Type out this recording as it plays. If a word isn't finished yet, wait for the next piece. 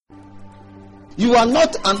You are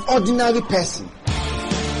not an ordinary person.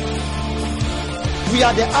 We are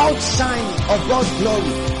the outshine of God's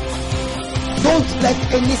glory. Don't let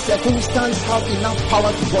any circumstance have enough power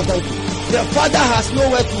to bother you. The Father has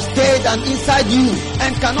nowhere to stay than inside you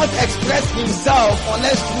and cannot express himself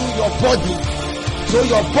unless through your body. So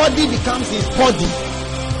your body becomes his body.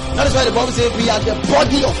 That is why the Bible says we are the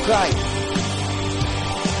body of Christ.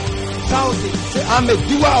 Shout it. Say, I'm a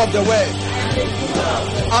doer of the word.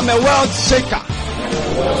 I'm a world shaker.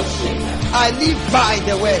 I live by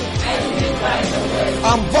the word.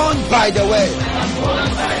 I'm born by the word.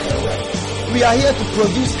 We are here to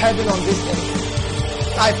produce heaven on this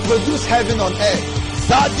earth. I produce heaven on earth.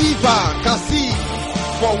 Zadiva Kasi.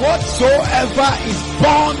 For whatsoever is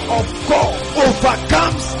born of God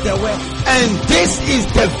overcomes the world. And this is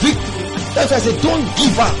the victory. That's why I say don't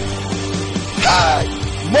give up. Hi.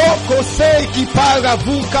 Moko seki para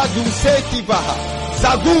vuka du seki baha.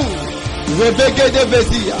 Zagu. Rebege de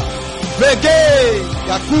bezia. Vege.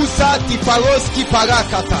 Yakusa tiparoski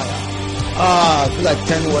parakataya. I feel like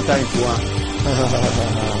 10 water into one.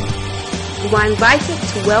 You are invited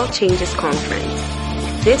to World Changers Conference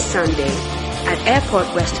this Sunday at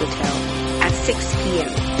Airport West Hotel at 6 p.m.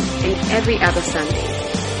 and every other Sunday.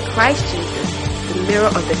 Christ Jesus, the mirror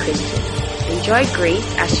of the Christian. Enjoy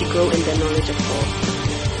grace as you grow in the knowledge of God.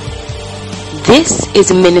 This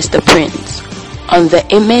is Minister Prince on the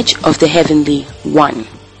Image of the Heavenly One.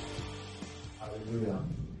 Hallelujah.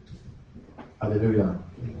 Hallelujah.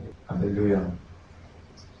 Hallelujah.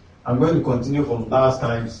 I'm going to continue from last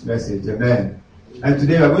time's message. Amen. And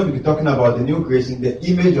today we are going to be talking about the new creation, the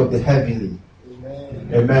image of the heavenly.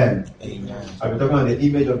 Amen. Amen. I'll be talking about the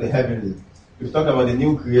image of the heavenly. We've talked about the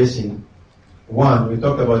new creation. One, we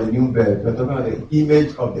talked about the new birth. We're talking about the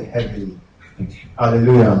image of the heavenly.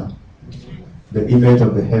 Hallelujah. The image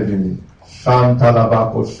of the heavenly. Amen.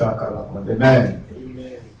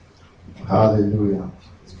 Amen. Hallelujah.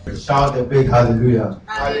 Shout a big hallelujah.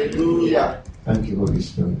 Hallelujah. Thank you, Holy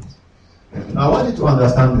Spirit. Now, I want you to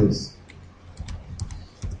understand this.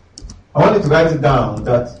 I want you to write it down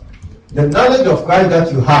that the knowledge of Christ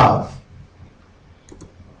that you have,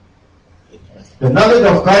 the knowledge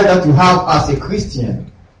of Christ that you have as a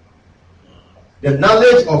Christian, the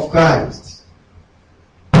knowledge of Christ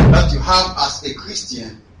that you have as a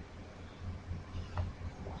Christian,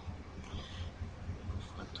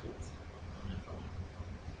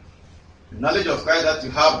 the knowledge of Christ that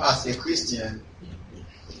you have as a Christian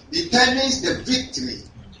determines the victory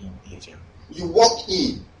you walk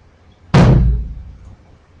in.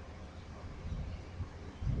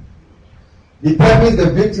 Determines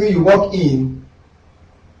the victory you walk in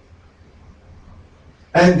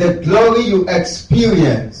and the glory you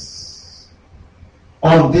experience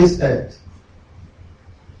on this earth.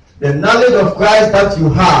 The knowledge of Christ that you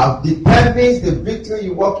have determines the victory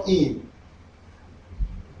you walk in.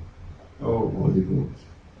 Oh, Holy Ghost.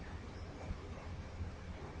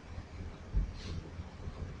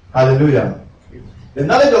 Hallelujah. The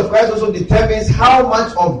knowledge of Christ also determines how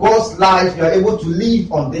much of God's life you are able to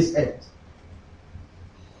live on this earth.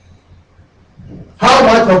 How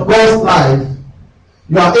much of God's life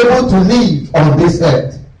you are able to live on this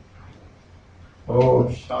earth. Oh,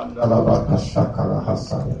 Shandalabaka Shakara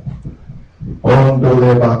Hasaya.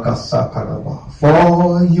 Ondolebaka Sakaraba.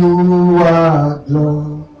 For you are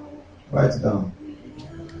glorious. Write it down.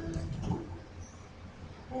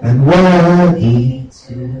 And worthy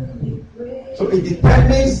to be praised. So it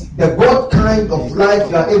determines what kind of life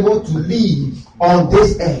you are able to live on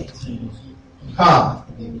this earth.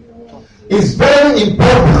 It's very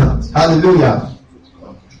important. Hallelujah.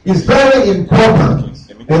 It's very important.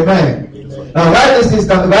 Amen. Now write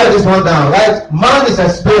this one down. Right? Man is a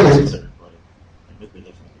spirit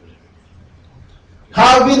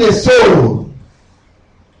having a soul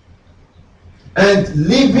and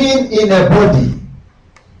living in a body,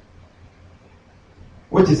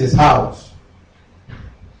 which is his house.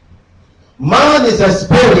 Man is a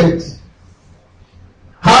spirit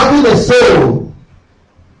having a soul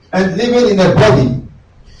and living in a body.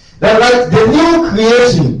 That right, the new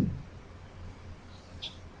creation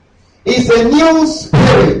is a new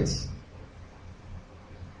spirit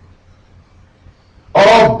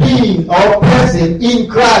or being or person in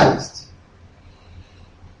Christ,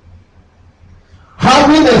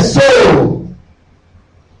 having a soul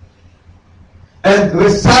and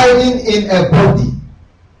residing in a body.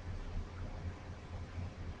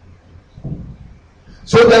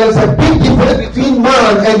 So there is a big difference between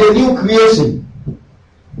man and the new creation.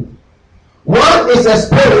 One is a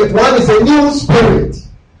spirit, one is a new spirit.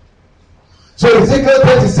 So Ezekiel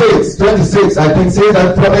 26, I think, says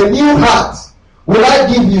that for a new heart will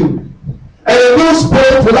I give you, and a new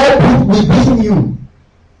spirit will I put within you.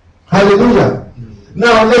 Hallelujah.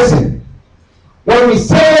 Now listen. When we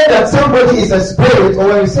say that somebody is a spirit, or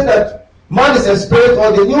when we say that man is a spirit,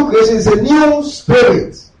 or the new creation is a new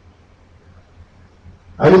spirit,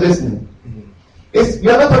 are you listening? We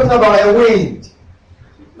are not talking about a wind.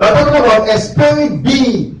 We are talking about a spirit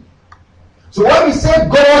being. So when we say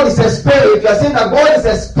God is a spirit, we are saying that God is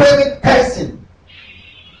a spirit person.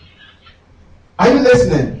 Are you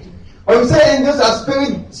listening? When we say angels are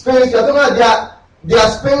spirits, we are talking about they are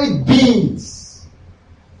spirit beings.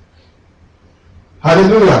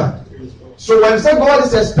 Hallelujah. So when we say God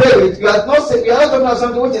is a spirit, we are not talking about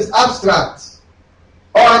something which is abstract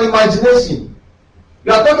or an imagination.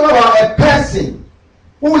 We are talking about a person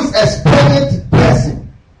who is a spirit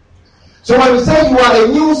person. So when we say you are a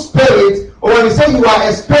new spirit, or when we say you are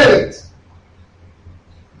a spirit,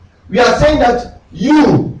 we are saying that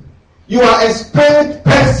you are a spirit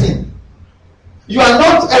person. You are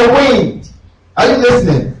not a wind. Are you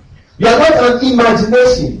listening? You are not an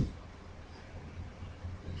imagination.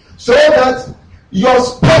 So that your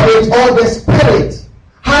spirit or the spirit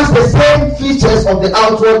has the same features of the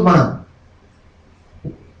outward man.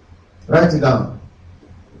 Write it down.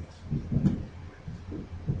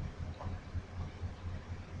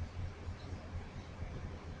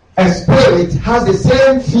 A spirit has the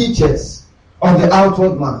same features of the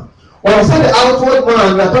outward man. When we say the outward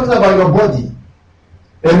man, we are talking about your body.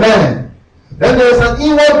 Amen. Then there is an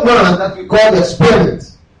inward man that we call the spirit.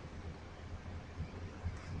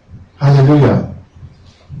 Hallelujah.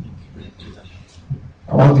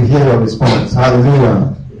 I want to hear your response.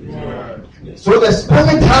 Hallelujah. So the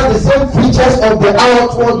spirit has the same features of the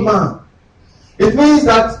outward man. It means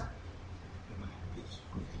that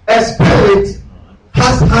a spirit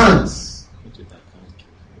has hands.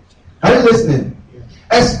 Are you listening?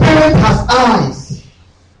 A spirit has eyes.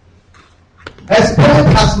 A spirit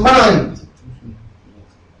has mind.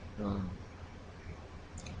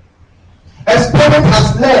 A spirit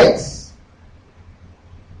has legs.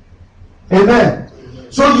 Amen.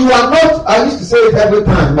 So you are not, I used to say it every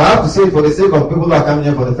time, but I have to say it for the sake of people who are coming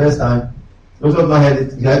here for the first time. Those who have not heard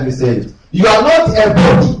it, you heard me say it. You are not a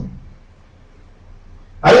body.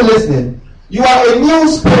 Are you listening? You are a new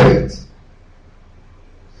spirit.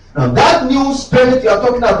 Now that new spirit you are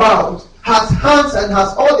talking about has hands and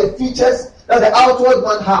has all the features that the outward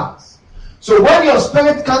man has. So when your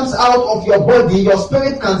spirit comes out of your body, your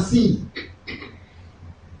spirit can see.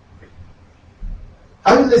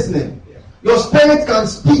 Are you listening? Your spirit can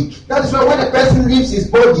speak. That is why when a person leaves his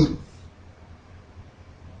body,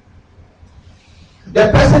 the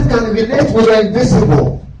person can relate with the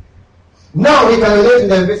invisible. Now he can relate with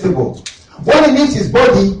the invisible. When he leaves his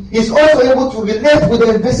body, he is also able to relate with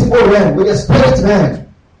the invisible realm, with the spirit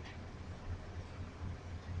realm.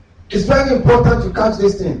 It's very important to catch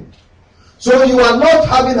this thing. So you are not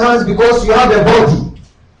having hands because you have a body.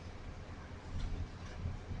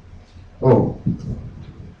 Oh,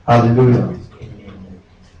 hallelujah.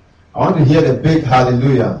 I want to hear the big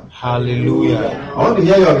hallelujah. Hallelujah. I want to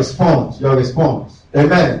hear your response. Your response.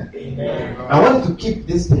 Amen. Amen. I want you to keep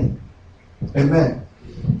this thing. Amen.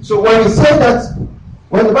 So when we say that,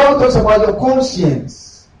 when the Bible talks about your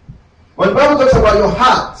conscience, when the Bible talks about your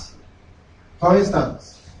heart, for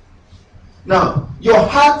instance, now your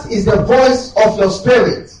heart is the voice of your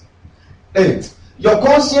spirit. Hey, your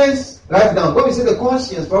conscience, write down. When we say the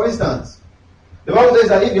conscience, for instance, the Bible says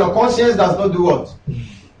that if your conscience does not do what?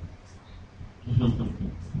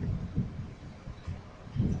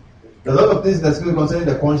 There are a lot of things that's concerning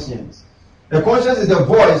the conscience. The conscience is the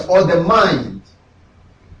voice or the mind.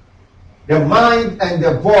 The mind and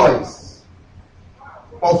the voice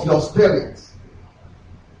of your spirit.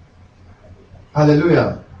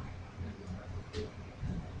 Hallelujah.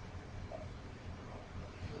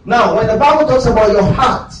 Now, when the Bible talks about your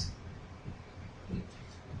heart,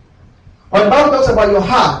 when the Bible talks about your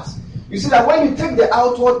heart, you see that when you take the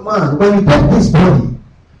outward man, when you take this body,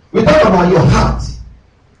 we talk about your heart.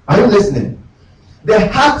 Are you listening? The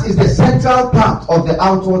heart is the central part of the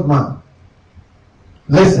outward man.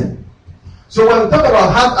 Listen. So when we talk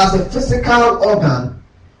about heart as a physical organ,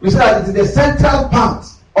 we say that it is the central part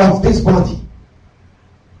of this body.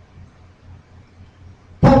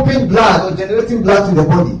 Pumping blood or generating blood to the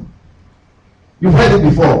body. You've heard it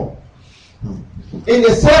before. In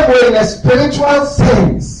the same way, in a spiritual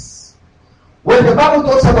sense, when the Bible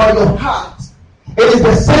talks about your heart, it is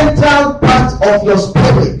the central part of your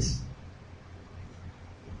spirit.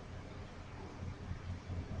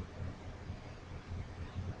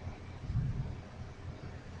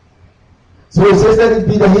 So it says, let it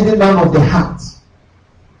be the hidden man of the heart.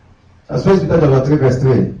 That's 1 Peter chapter 3 verse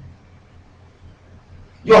 3.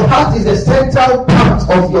 Your heart is the central part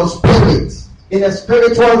of your spirit in a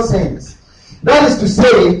spiritual sense. That is to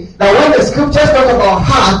say that when the scriptures talk about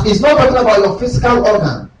heart, it's not talking about your physical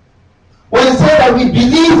organ. When it says that we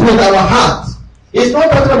believe with our heart, it's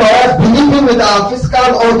not talking about us believing with our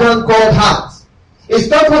physical organ called heart. It's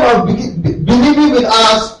talking about believing with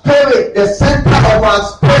our spirit, the center of our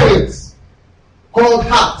spirits called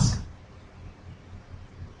heart.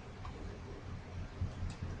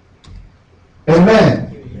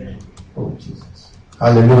 Amen. Oh, Jesus.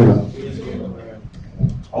 Hallelujah.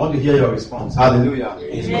 I want to hear your response. Hallelujah.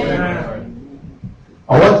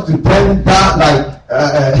 I want you to turn that like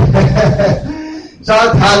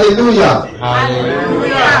shout hallelujah.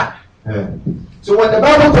 Hallelujah. Yeah. So when the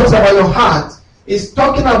Bible talks about your heart, it's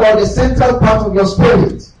talking about the central part of your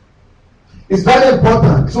spirit. It's very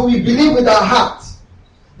important. So we believe with our heart.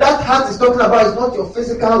 That heart is talking about is not your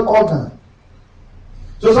physical organ.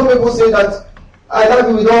 So some people say that I love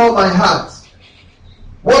you with all my heart.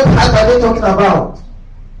 What heart are they talking about?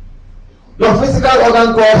 Your physical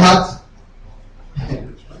organ called heart?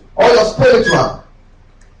 Or your spiritual?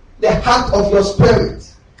 The heart of your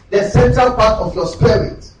spirit. The central part of your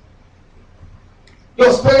spirit.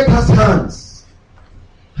 Your spirit has hands.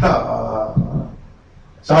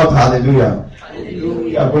 Shout hallelujah. Hallelujah.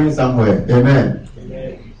 You are going somewhere. Amen.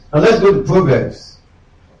 Amen. Now let's go to Proverbs.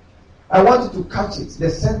 I want you to catch it. The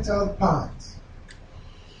central part.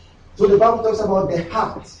 So the Bible talks about the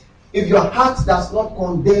heart. If your heart does not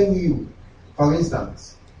condemn you, for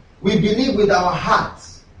instance, we believe with our heart.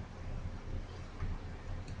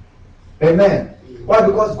 Amen. Why?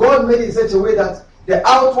 Because God made it in such a way that the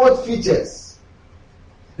outward features,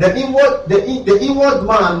 the inward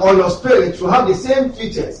man or your spirit should have the same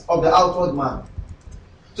features of the outward man.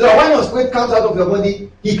 So that when your spirit comes out of your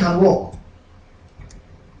body, he can walk.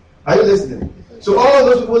 Are you listening? So all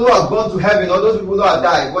those people who have gone to heaven, or those people who have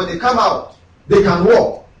died, when they come out, they can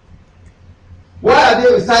walk. Why are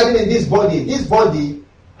they residing in this body? This body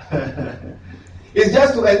is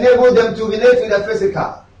just to enable them to relate with the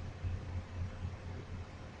physical.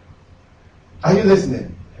 Are you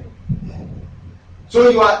listening? So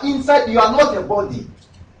you are inside, you are not a body.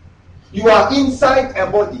 You are inside a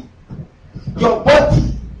body. Your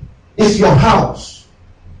body is your house.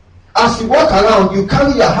 As you walk around, you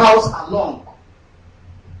carry your house along.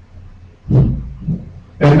 Amen.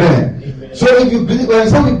 Amen. So if you believe, when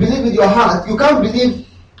you believe with your heart, you can't believe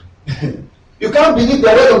the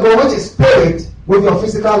word of God, which is spirit, with your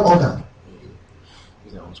physical organ.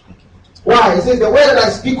 Why? It says the word that I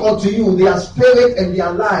speak unto you, they are spirit and they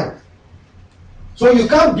are life. So you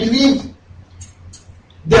can't believe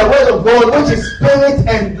the word of God, which is spirit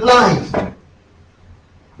and life,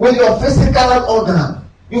 with your physical organ.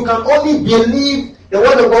 You can only believe the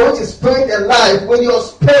word of God, which is spirit and life, with your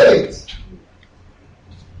spirit.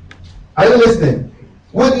 Are you listening?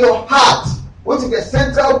 With your heart, which is the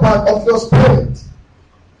central part of your spirit.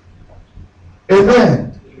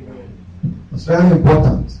 Amen. It's very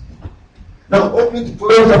important. Now open to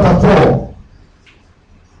Proverbs chapter 4.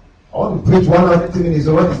 I want to preach 1 hour 30 minutes.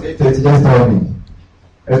 So what is 8:30? Just tell me.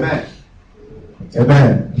 Amen.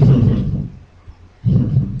 Amen.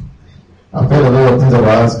 I've heard a lot of things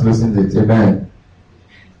about us closing it. Amen.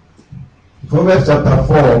 Proverbs chapter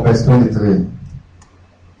 4, verse 23.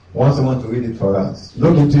 I want someone to read it for us.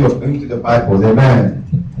 Look into the Bible. Amen.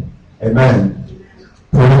 Amen.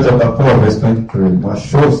 Proverbs chapter 4, verse 23. I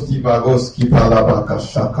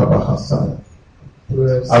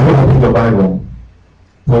will open the Bible.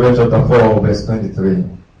 Proverbs chapter 4, verse 23.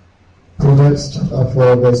 Proverbs chapter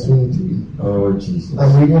 4, verse 23. Oh, Jesus.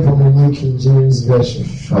 I'm reading from the New King James Version.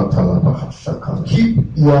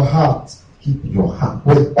 Keep your heart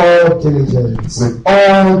with all diligence. With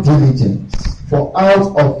all diligence. For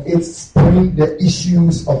out of it spring the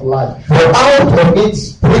issues of life. For out of it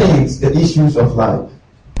springs the issues of life.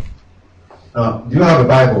 Now, do you have a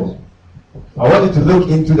Bible? I want you to look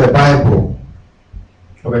into the Bible.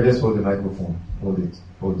 Okay, just hold the microphone. Hold it.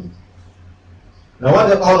 Now, I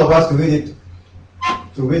want all of us to read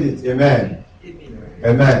it. Amen.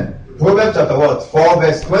 Amen. Proverbs chapter what? 4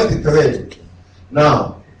 verse 23.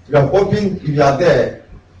 Now, you have opened, if you are there,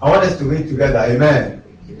 I want us to read together. Amen.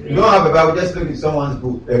 If you don't have a Bible, just look at someone's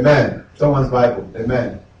book. Amen. Someone's Bible.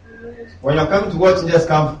 Amen. When you're coming to watch this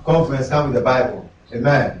conference, come with the Bible.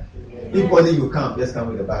 Amen. If only you come, just come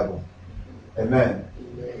with the Bible. Amen.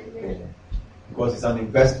 Because it's an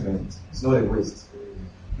investment. It's not a waste.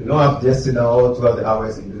 You don't have to just sit down all throughout the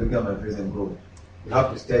hours and be looking at my face and go. You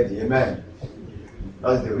have to study. Amen.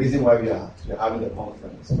 That's the reason why we're having the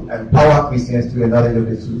conference. Empower Christians to another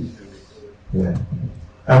level too. Yeah.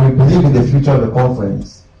 And we believe in the future of the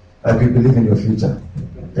conference. like you believe in your future.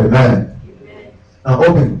 Amen. Now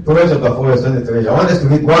open Proverbs chapter 4 verse 23. I want us to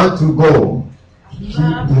read 1, 2, go. Keep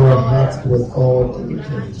your heart with all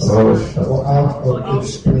diligence, for out of it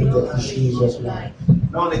spring the issues of life.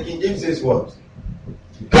 Now the King James says what?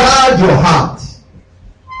 Guard your heart.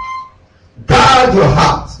 Guard your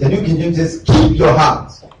heart. The New King James says keep your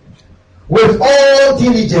heart with all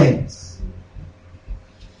diligence.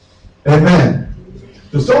 Amen.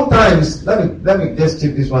 So sometimes, let me just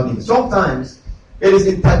check this one thing. Sometimes it is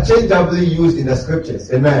interchangeably used in the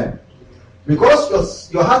scriptures. Amen.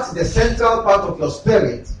 Because your heart is the central part of your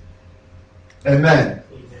spirit. Amen.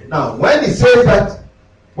 Now, when it says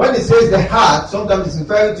the heart, sometimes it's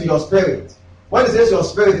referring to your spirit. When it says your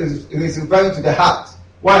spirit, it is referring to the heart.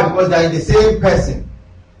 Why? Because they are in the same person.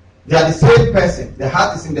 They are the same person. The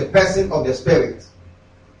heart is in the person of the spirit.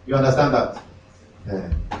 You understand that?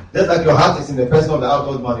 Yeah. Just like your heart is in the person of the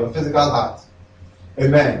outward man, your physical heart.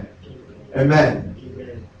 Amen.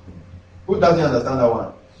 Amen. Who doesn't understand that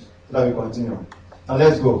one? So that we continue. Now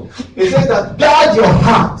let's go. It says that guard your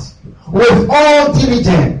heart with all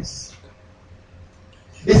diligence.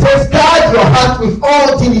 It says guard your heart with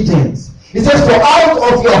all diligence. It says for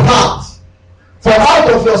out of your heart, for out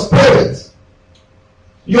of your spirit,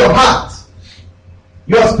 your heart,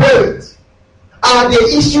 your spirit, are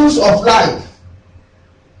the issues of life.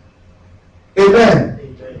 Amen.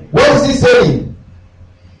 What is he saying?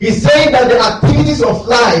 He's saying that the activities of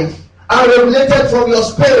life are regulated from your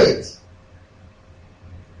spirit.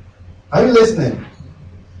 Are you listening?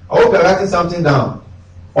 I hope you're writing something down.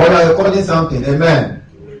 Or you're recording something. Amen.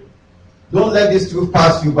 Don't let this truth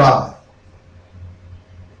pass you by.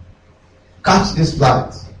 Catch this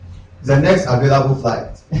flight. It's the next available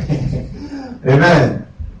flight. Amen.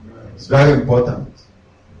 It's very important.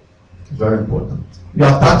 It's very important. You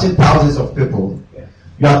are touching thousands of people.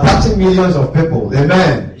 You are touching millions of people.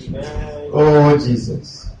 Amen. Oh,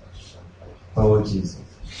 Jesus. Oh, Jesus.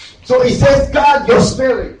 So he says, guard your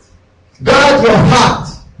spirit. Guard your heart.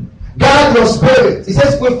 Guard your spirit. He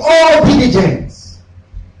says, with all diligence.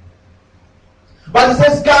 But he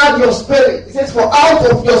says, guard your spirit. He says, for out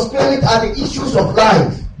of your spirit are the issues of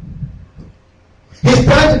life. He's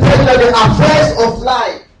trying to tell you that the affairs of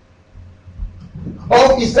life,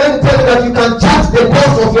 he's trying to tell you that you can chart the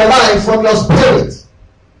course of your life from your spirit.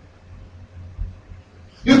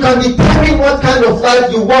 You can determine what kind of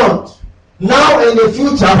life you want now and in the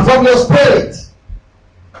future from your spirit.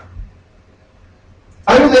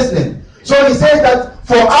 Are you listening? So he says that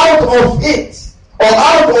for out of it, or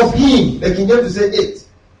out of him, the King James will say it.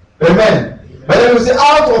 Amen. But then we say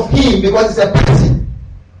out of him because it's a person.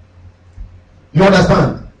 You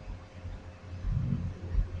understand?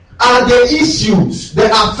 Are the issues, the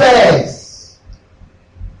affairs,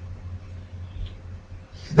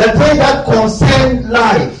 the things that concern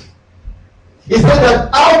life. He said that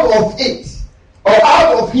out of it, or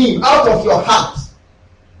out of him, out of your heart,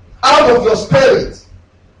 out of your spirit,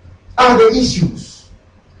 are the issues.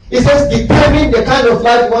 He says determine the kind of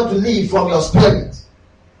life you want to live from your spirit.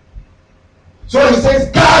 So he says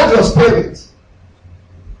guard your spirit.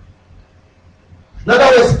 In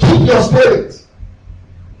other words, keep your spirit.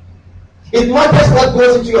 It matters what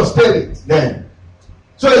goes into your spirit then.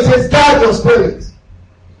 So it says guard your spirit.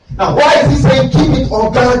 Now why is he saying keep it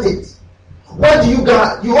or guard it? What do you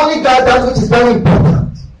guard? You only guard that which is very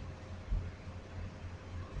important.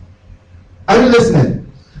 Are you listening?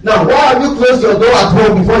 Now why have you closed your door at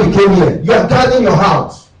home before you came here? You are guarding your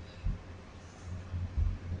house.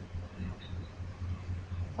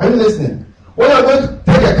 Are you listening? When you are going to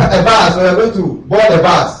take a bus, or you are going to board a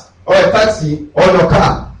bus or a taxi or your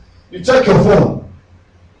car, you check your phone.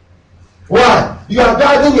 Why? You are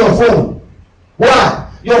guarding your phone.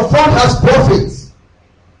 Why? Your phone has profits.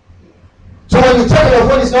 So when you check your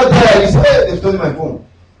phone is not there, you say, hey, they've stolen my phone.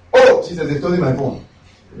 Oh, Jesus, they've stolen my phone.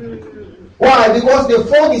 Why? Because the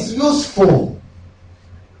phone is useful.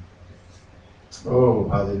 Oh,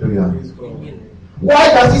 hallelujah. Why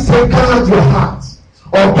does he say guard your heart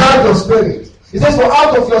or guard your spirit? He says for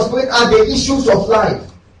out of your spirit are the issues of life.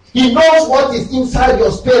 He knows what is inside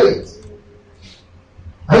your spirit.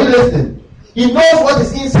 Are you listening? He knows what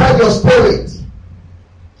is inside your spirit.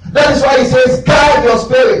 That is why he says guard your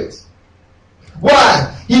spirit.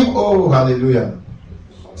 Why? Oh, hallelujah.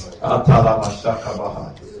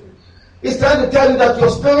 He's trying to tell you that your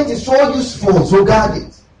spirit is so useful, so guard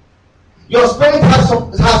it. Your spirit has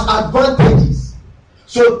advantages.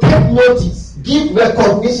 So take notice, give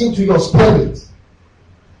recognition to your spirit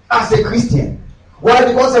as a Christian. Why?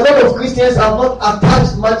 Because a lot of Christians have not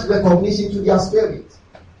attached much recognition to their spirit.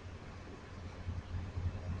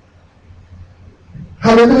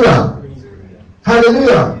 Hallelujah.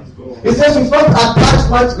 Hallelujah. It says you've not attached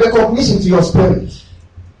much recognition to your spirit.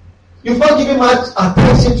 You've not given much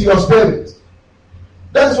attention to your spirit.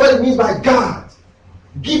 That is what it means by God.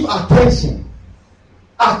 Give attention.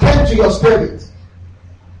 Attend to your spirit.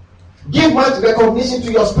 Give much recognition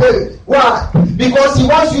to your spirit. Why? Because he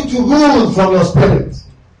wants you to rule from your spirit.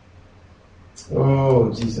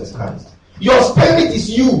 Oh, Jesus Christ. Your spirit is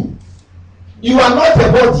you. You are not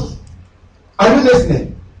a body. Are you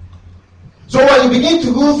listening? So when you begin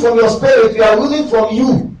to rule from your spirit, you are ruling from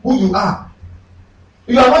you, who you are.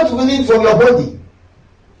 You are not ruling from your body.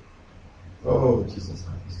 Oh, Jesus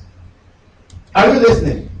Christ. Are you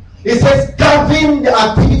listening? It says, govern the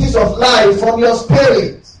activities of life from your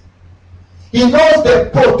spirit. He knows the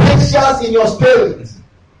potentials in your spirit.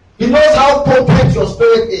 He knows how potent your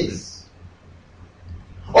spirit is.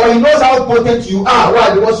 Or he knows how potent you are.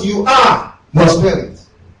 Why? Because you are your spirit.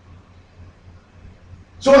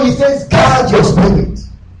 So he says, guard your spirit.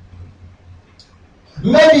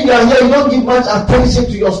 Maybe you are here, you don't give much attention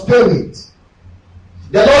to your spirit.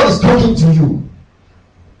 The Lord is talking to you.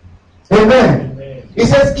 Amen. He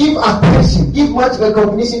says, give attention, give much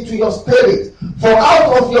recognition to your spirit. For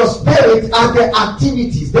out of your spirit are the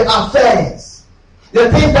activities, the affairs,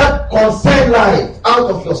 the things that concern life out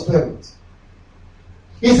of your spirit.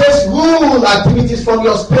 He says, rule activities from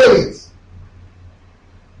your spirit.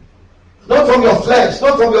 Not from your flesh,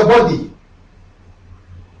 not from your body.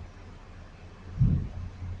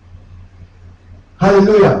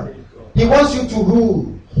 Hallelujah. He wants you to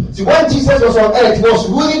rule. See, when Jesus was on earth, he was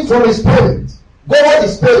ruling from his spirit. God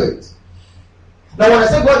is spirit. Now, when I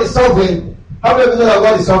say God is sovereign, how many of you know that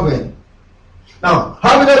God is sovereign? Now,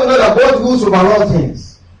 how many of you know that God rules over all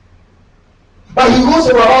things? But he rules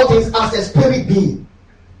over all things as a spirit being,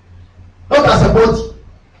 not as a body.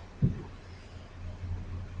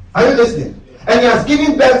 Are you listening? And he has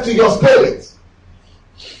given birth to your spirit.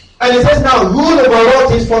 And he says now, rule over all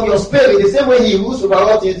things from your spirit, the same way he rules over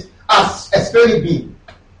all things as a spirit being.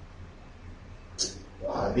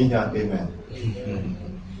 Amen.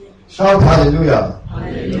 Shout hallelujah.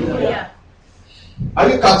 Hallelujah. Are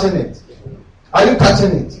you catching it? Are you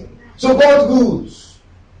catching it? So God rules.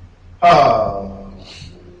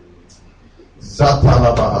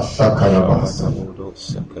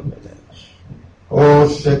 Oh,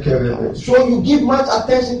 so you give much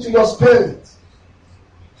attention to your spirit.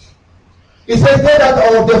 It says they that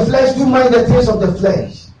are of the flesh do mind the things of the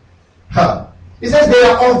flesh. It says they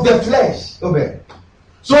are of the flesh. Okay.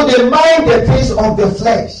 So they mind the things of the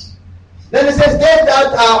flesh. Then it says they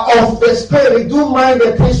that are of the spirit do mind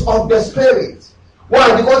the things of the spirit.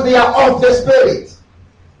 Why? Because they are of the spirit.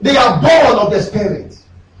 They are born of the spirit.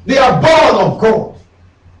 They are born of God.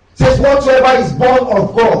 It says whatsoever is born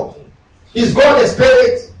of God. Is God a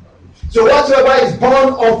spirit? So whatsoever is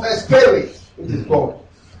born of a spirit, it is God.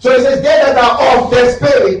 So it says they that are of the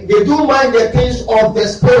spirit, they do mind the things of the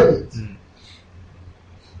spirit.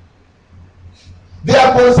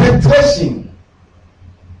 Their concentration,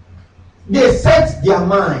 they set their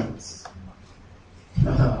minds.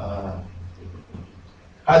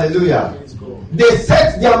 Hallelujah. They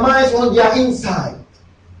set their minds on their inside,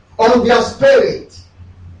 on their spirit.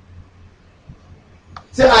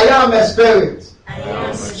 Say, I am a spirit. I am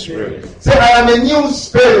a spirit. Say, I am a new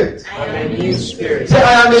spirit. I am a new spirit. Say,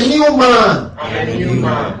 I am a new man. I am a new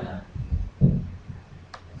man.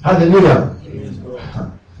 Hallelujah.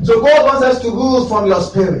 So God wants us to rule from your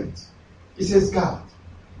spirit. He says, God.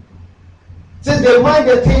 He says they mind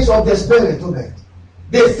the things of the spirit, okay?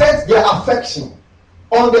 They set their affection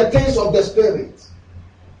on the things of the spirit.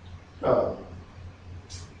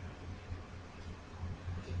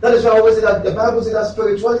 That is why I always say that the Bible says that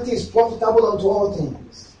spirituality is profitable unto all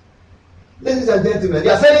things. Ladies and gentlemen,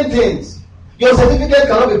 there are certain things your certificate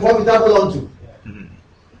cannot be profitable unto.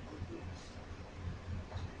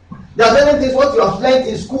 There are certain things what you have learned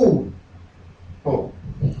in school. Oh,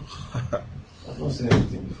 I've not seen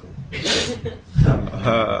anything before.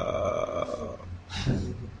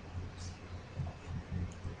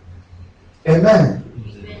 Amen.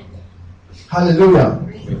 Hallelujah.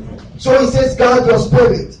 So he says, guard your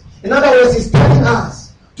spirit. In other words, he's telling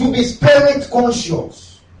us to be spirit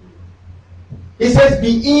conscious. He says,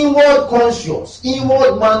 be inward conscious,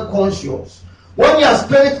 inward man conscious. When you are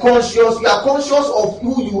spirit conscious, you are conscious of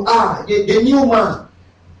who you are, the new man.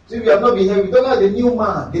 So if you have not been here, we don't know the new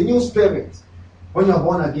man, the new spirit, when you are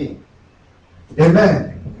born again.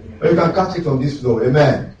 Amen. Or you can catch it from this floor.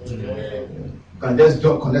 Amen. You can just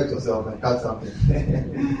connect yourself and catch something.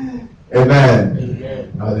 Amen.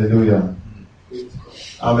 Amen. Hallelujah.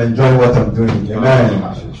 I'm enjoying what I'm doing. Amen.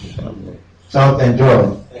 Shout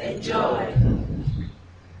enjoy. Enjoy.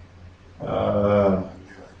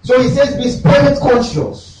 So he says, be spirit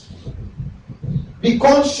conscious. Be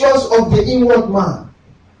conscious of the inward man.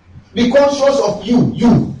 Be conscious of you.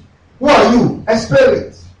 You. Who are you? A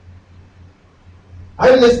spirit.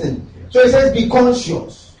 Are you listening? So he says, be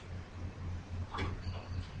conscious.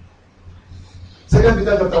 2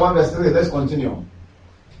 Peter chapter 1 verse 3. Let's continue.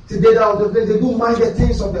 See, they that are of the flesh, they do mind the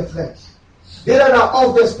things of the flesh. They that are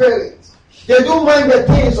of the spirit, they do mind the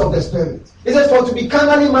things of the spirit. It says, for to be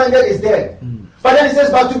carnally minded is dead. But then it says,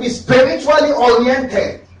 but to be spiritually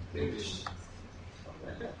oriented.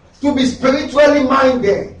 To be spiritually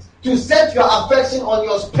minded. To set your affection on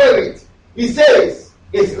your spirit. He says,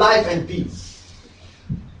 it's life and peace.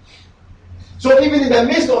 So even in the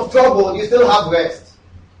midst of trouble, you still have rest.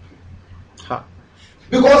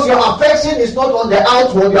 Because your affection is not on the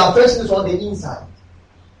outward, your affection is on the inside.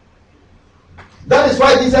 That is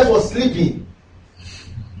why Jesus was sleeping.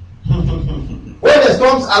 When the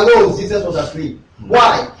storms arose, Jesus was asleep.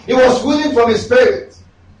 Why? He was ruling from his spirit.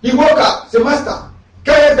 He woke up, said, Master,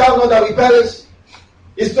 carest thou not that we perish?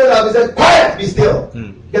 He stood up and said, quiet, be still.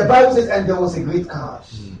 The Bible says, and there was a great calm.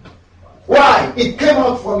 Why? It came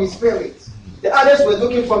out from his spirit. The others were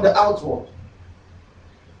looking from the outward.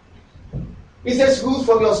 He says, rule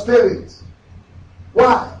from your spirit.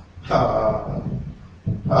 Why?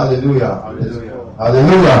 Hallelujah. Hallelujah.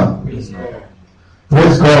 Hallelujah.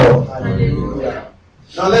 Praise God. Hallelujah.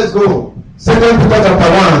 Now let's go. 2 Peter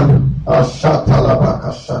chapter 1. Ashatalaba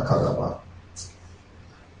kashakaraba.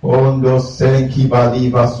 Ondo senki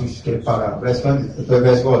baliva sushke para.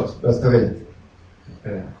 Verse what? Verse 3.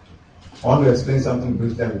 Okay. I want to explain something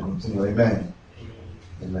brief, then we continue. Amen.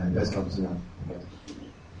 Amen. Let's continue.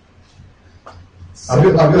 Have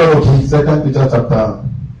you ever opened 2 Peter chapter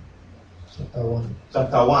 1.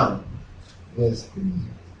 Chapter 1. Verse 3.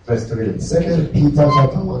 Verse 3. 2 Peter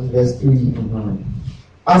chapter 1 verse 3.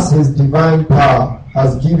 As his divine power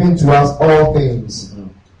has given to us all things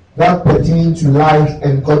that pertain to life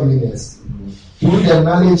and godliness, through the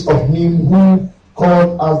knowledge of him who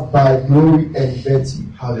called us by glory and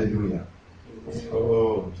virtue. Hallelujah.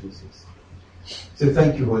 Oh, Jesus. Say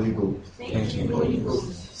thank you, Holy Ghost. Thank you, Holy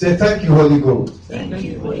Ghost. Say thank you, Holy Ghost. Thank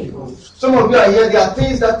you, Holy Ghost. Some of you are here, there are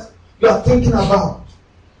things that you are thinking about.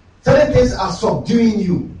 Certain things are subduing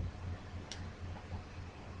you.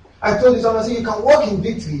 I told you someone, you can walk in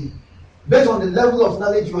victory based on the level of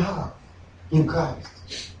knowledge you have in Christ.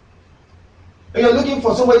 And you're looking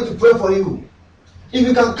for somebody to pray for you. If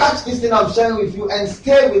you can catch this thing I'm sharing with you and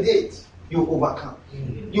stay with it, you overcome.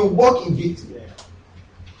 You walk in victory.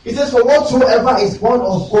 It says, for whatsoever is born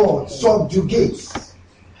of God subjugates.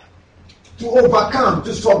 To overcome,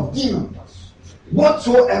 to subdue.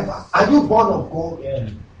 Whatsoever. Are you born of God? Yeah.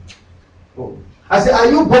 Oh. I say, are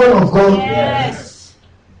you born of God? Yes.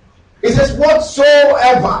 It says,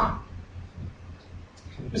 whatsoever.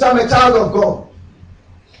 Because I'm a child of God.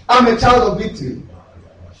 I'm a child of victory.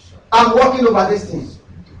 I'm walking over this thing.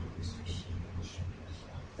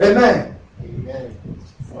 Amen. Amen.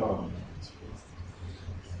 Oh.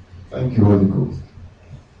 Thank you, Holy Ghost.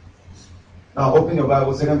 Now open your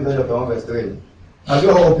Bible, 2 Peter chapter 1 verse 3. Have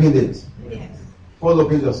you all opened it? Yes. Paul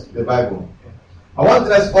opened the Bible. I want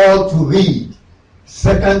us all to read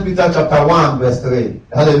 2 Peter chapter 1 verse 3.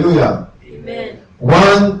 Hallelujah. Amen.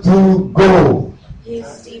 1, 2, go.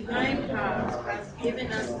 His divine power has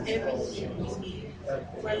given us everything we need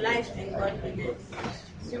for life and godliness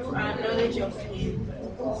through our knowledge of him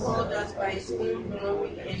who called us by his own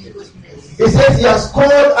glory and goodness. It says he has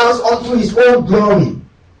called us unto his own glory.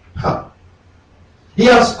 He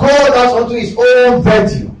has called us unto his own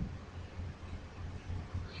virtue.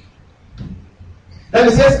 Then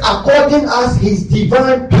it says, according as his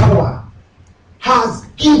divine power has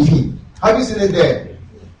given. Have you seen it there?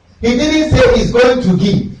 He didn't say he's going to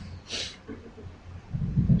give.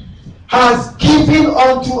 Has given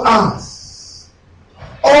unto us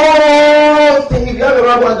all things. If you have a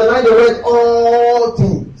Bible, underline the word all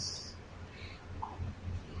things.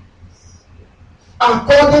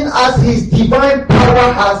 According as his divine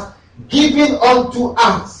power has given unto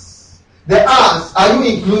us. The us, are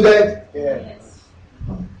you included? Yes.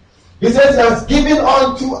 He says he has given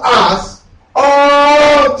unto us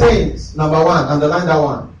all things. Number one, underline that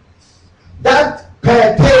one. That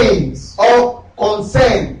pertains or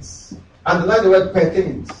concerns. Underline the word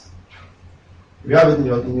pertains. We have it in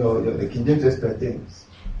your the King James says pertains.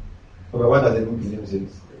 Okay, what does the New King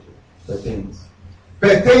James say? Pertains.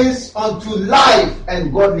 Pertains unto life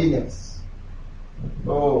and godliness.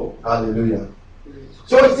 Oh, hallelujah.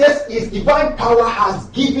 So it says his divine power has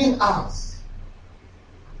given us.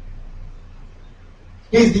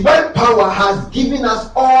 His divine power has given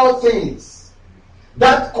us all things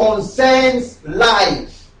that concerns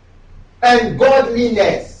life and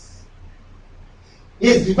godliness.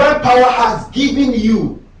 His divine power has given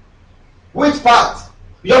you which part?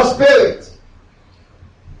 Your spirit.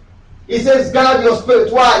 He says guard your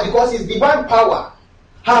spirit. Why? Because his divine power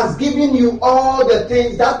has given you all the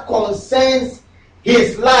things that concerns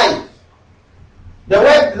his life. The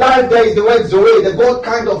word life there is the word Zoe, the God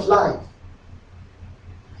kind of life.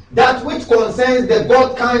 That which concerns the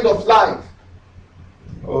God kind of life.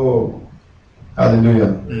 Oh,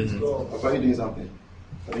 hallelujah. Mm-hmm. Are you doing something?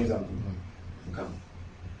 Are you doing something? Come.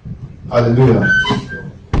 Hallelujah.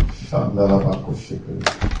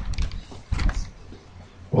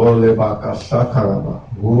 Ole baka shakaraba.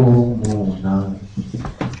 Oh, mona.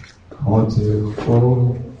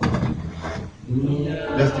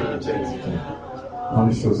 Let's take a chance. I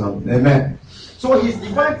want to show something. Amen. So his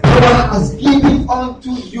divine power has given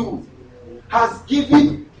unto you. Has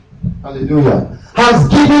given. Hallelujah. Has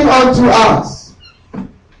given unto us.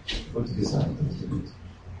 Go to this side.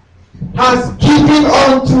 Has given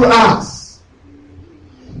unto us.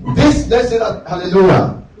 This, let's say that,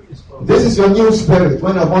 hallelujah. This is your new spirit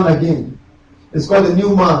when you're born again. It's called the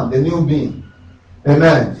new man, the new being.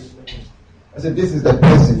 Amen. I said, this is the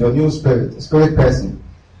person, your new spirit, the spirit person.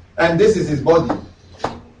 And this is his body.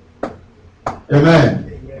 Amen.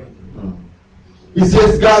 He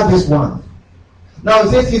says, guard this one. Now he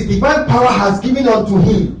says, his divine power has given unto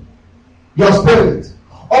him, your spirit,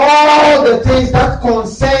 all the things that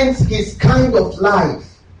concerns his kind of life.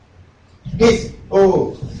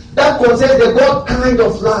 That concerns the God kind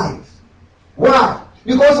of life. Why?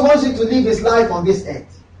 Because he wants you to live his life on this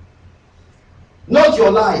earth. Not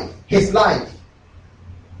your life, his life.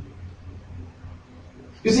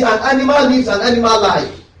 You see, an animal lives an animal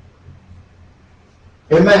life.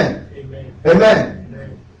 Amen. Amen.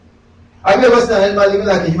 Amen. Have you ever seen an animal living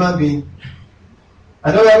like a human being?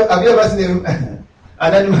 Have you ever seen an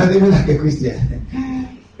animal living like a Christian?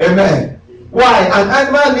 Amen. Why? An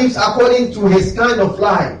animal lives according to his kind of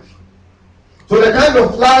life. So the kind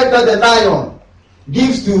of life that the lion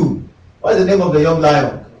gives to, what's the name of the young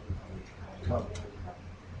lion?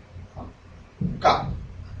 Calf.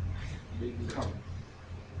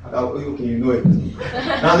 Okay, you know it.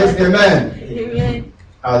 Now listen, amen. Amen.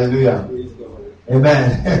 Hallelujah.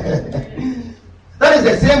 Amen. That is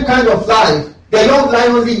the same kind of life the young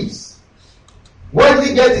lion lives. Where did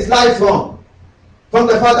he get his life from? From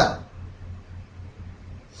the father.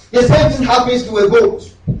 The same thing happens to a goat.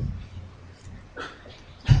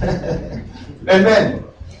 Amen.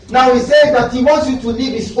 Now he says that he wants you to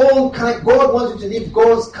live his own kind. God wants you to live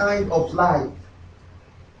God's kind of life.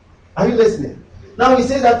 Are you listening? Now he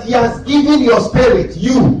says that he has given your spirit,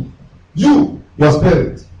 your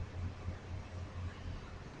spirit,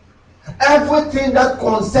 everything that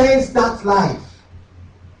concerns that life.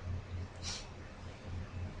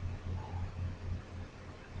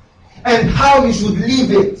 And how you should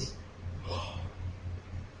live it.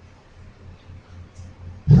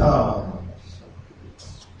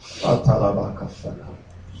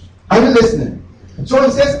 Are you listening? So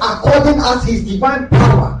he says, according as his divine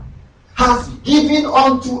power has given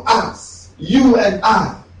unto us, you and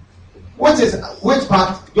I, which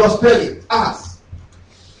part? Your spirit, us.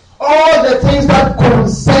 All the things that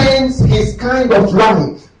concerns his kind of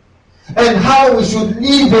life and how we should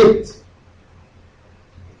live it.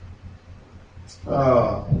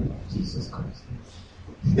 Oh, Jesus Christ.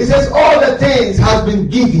 He says all the things has been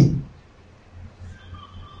given.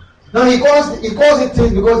 Now he calls it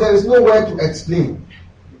things because there is no word to explain.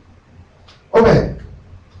 Okay.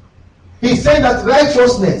 He's saying that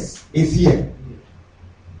righteousness is here.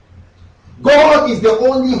 God is the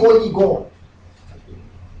only holy God.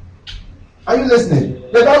 Are you listening?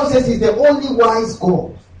 The Bible says he's the only wise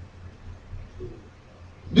God.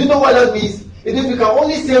 Do you know what that means? It means we can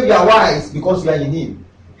only say we are wise because we are in him.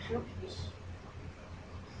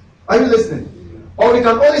 Are you listening? Or we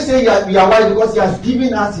can only say we are wise because he has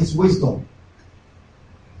given us his wisdom.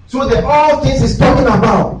 So the all things he's talking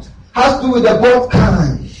about has to do with the God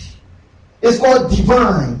kind. It's called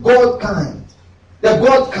divine, God kind. The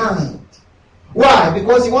God kind. Why?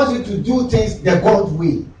 Because he wants you to do things the God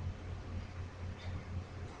way.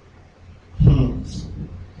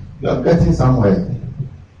 You are getting somewhere.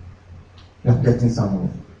 You are getting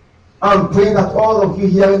somewhere. I'm praying that all of you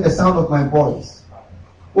hearing the sound of my voice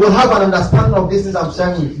will have an understanding of this things I'm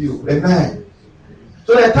sharing with you. Amen.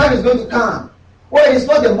 So the time is going to come where it's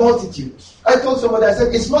not the multitude. I told somebody, I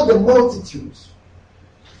said, it's not the multitude.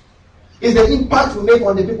 It's the impact we make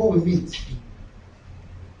on the people we meet.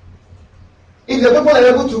 If the people are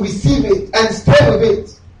able to receive it and stay with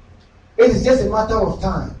it, it is just a matter of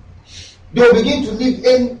time. They will begin to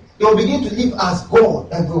live as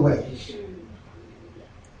God everywhere.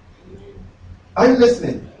 Are you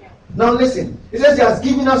listening? Now listen. He says he has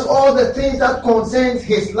given us all the things that concerns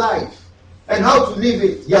his life and how to live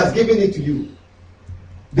it. He has given it to you.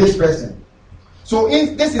 This person. So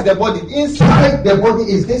this is the body. Inside the body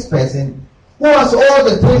is this person who has all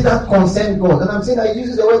the things that concern God. And I'm saying that he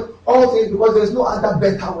uses the word all things because there is no other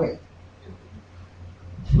better word.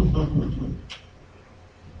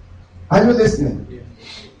 Are you listening? Yeah.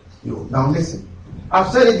 No. Now listen.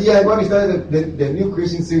 I've said it here when we started the new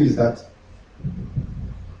creation series that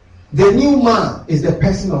the new man is the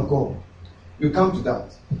person of God. We come to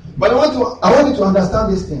that. But I want you to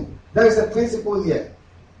understand this thing. There is a principle here.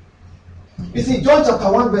 You see, John chapter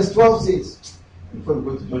 1 verse 12 says, before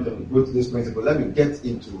we go to John, go to this principle, let me get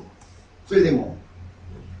into Philemon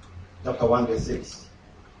chapter 1 verse 6.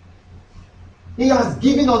 He has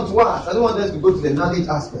given unto us. I don't want us to go to the knowledge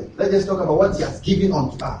aspect. Let's just talk about what he has given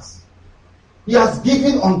unto us. He has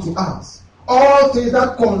given unto us all things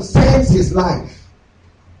that concerns his life.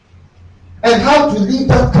 And how to live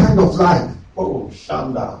that kind of life. Oh,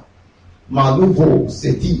 Shanda. Maluvo,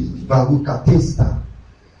 Seti, Varukatesta.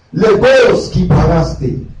 Legos ki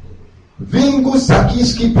paraste. Vingu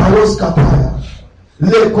sakiski paros kapaya.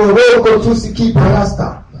 Lekoro kotusi ki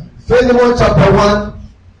parasta. Philemon chapter 1,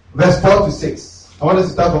 verse 4 to 6. I want us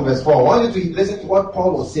to start from verse 4. I want you to listen to what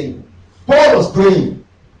Paul was saying. Paul was praying.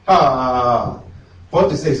 4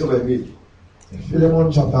 to 6 over me.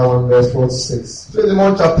 Philemon chapter 1 verse 4 to 6.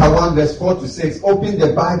 Philemon chapter 1 verse 4 to 6. Open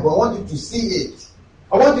the Bible. I want you to see it.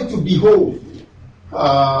 I want you to behold.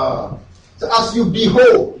 So as you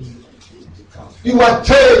behold, you are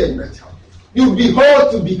changed. You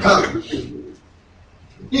behold to become.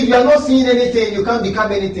 If you are not seeing anything, you can't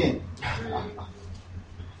become anything.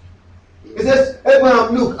 It says,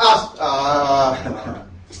 Abraham, look, ask.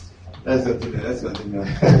 Let's continue.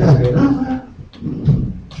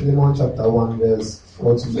 Philemon chapter 1 verse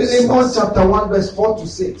 4 to 6. Philemon chapter 1 verse 4 to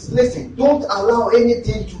 6. Listen, don't allow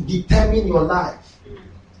anything to determine your life.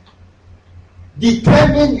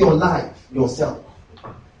 Determine your life yourself.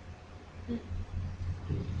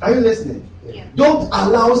 Are you listening? Yeah. Don't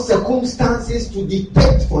allow circumstances to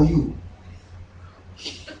dictate for you.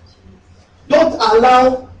 Don't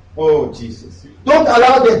allow, oh Jesus, don't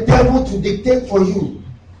allow the devil to dictate for you.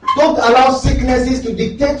 Don't allow sicknesses to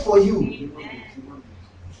dictate for you.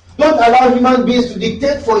 Don't allow human beings to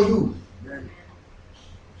dictate for you.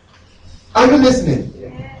 Are you listening?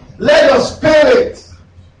 Yeah. Let your spirit,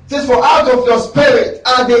 says for out of your spirit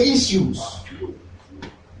are the issues.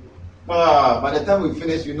 By the time we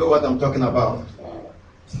finish, you know what I'm talking about.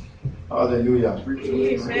 Hallelujah.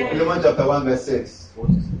 Philemon chapter 1 verse 6.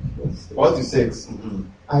 4 to 6. Mm-hmm.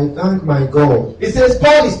 I thank my God. It says,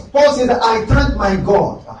 Paul says that I thank my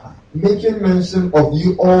God. Making mention of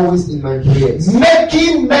you always in my prayers.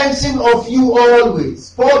 Making mention of you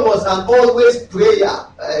always. Paul was an always prayer.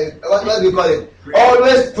 What do you call it?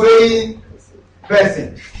 Always praying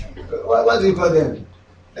person. What do you call them?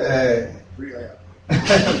 Prayer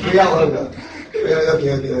warrior.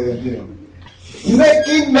 Okay.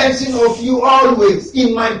 Making mention of you always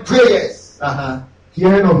in my prayers.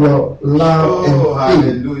 Hearing of your love and faith,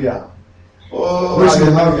 hallelujah. Oh, which you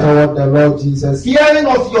have toward the Lord Jesus. Hearing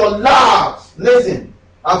of your love. Listen,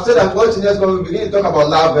 I've said I'm watching this, but we'll begin to talk about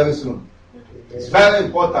love very soon. It's very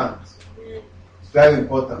important. It's very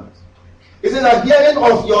important. It says that hearing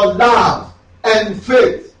of your love and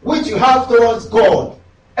faith, which you have towards God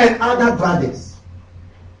and other brothers.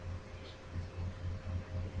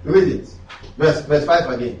 Read it. Verse 5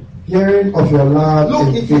 again. Hearing of your love Look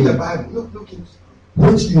and into the faith, Bible. Look into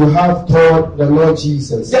which you have toward the Lord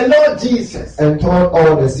Jesus the Lord Jesus and toward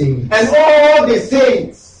all the saints. and all the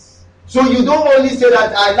saints. So you don't only say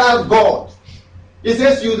that I love God. It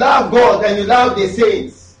says you love God and you love the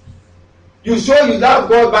saints. You show you love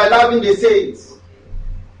God by loving the saints.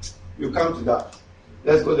 You come to that.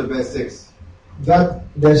 Let's go to verse 6. That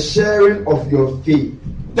the sharing of your faith,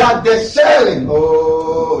 That the sharing.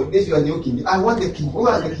 Oh, this is your new king. I want the king. Who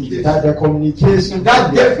has the king? that the communication, That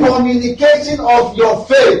of your the communication of your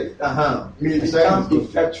faith may become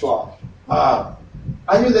effectual. Are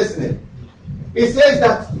you listening? It says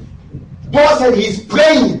that Paul said he's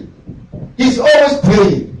praying. He's always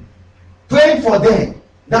praying. Praying for them.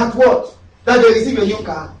 That what? That they receive a new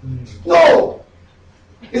car. No.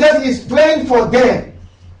 It says he's praying for them.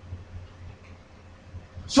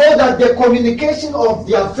 So that the communication of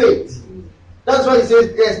their faith. That's what it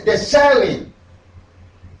says. There's the sharing.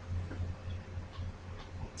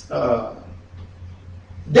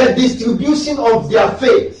 The distribution of their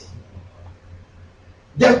faith.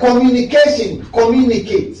 The communication.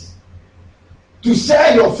 Communicate. To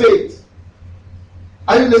share your faith.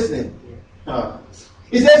 Are you listening?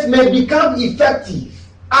 He says, may become effective,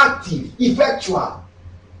 active, effectual.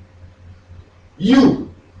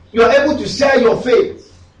 You are able to share your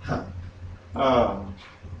faith. Hallelujah.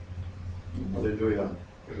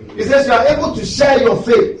 He says, you are able to share your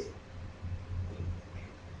faith.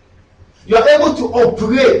 You are able to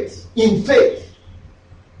operate in faith.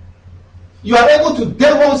 You are able to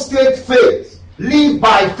demonstrate faith, live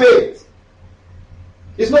by faith.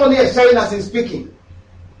 It's not only a sharing as in speaking.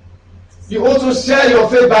 You also share your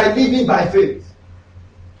faith by living by faith.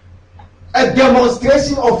 A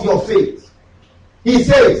demonstration of your faith. He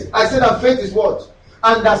says, I said that faith is what?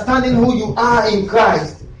 Understanding who you are in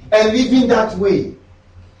Christ and living that way.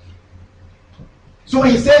 So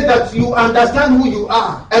he says that you understand who you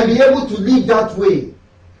are and be able to live that way.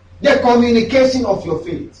 The communication of your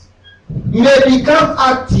faith may become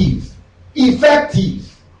active,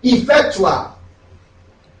 effective, effectual.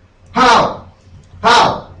 How?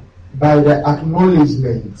 By the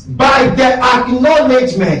acknowledgement. By the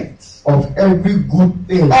acknowledgement of every good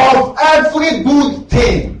thing. Of every good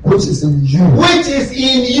thing. Which is in you. Which is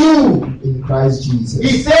in you. In Christ Jesus.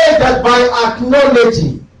 He said that by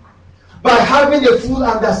acknowledging, by having a full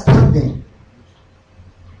understanding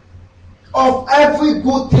of every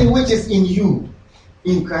good thing which is in you,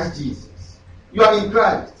 in Christ Jesus. You are in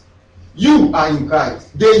Christ. You are in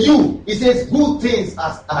Christ. The you, he says, good things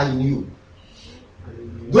are in you.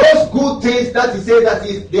 Those good things that he says that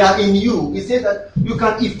they are in you, he says that you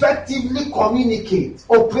can effectively communicate,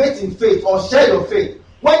 operate in faith, or share your faith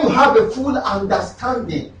when you have a full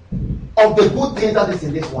understanding of the good things that is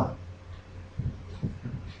in this one.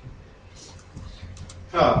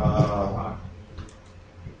 Are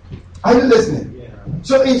you listening? Yeah.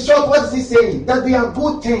 So in short, what is he saying? That there are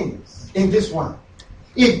good things in this one.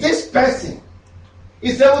 If this person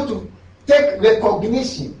is able to take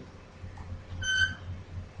recognition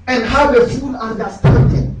and have a full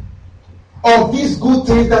understanding of these good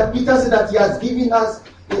things that Peter said that he has given us,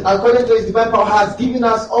 according to his divine power, has given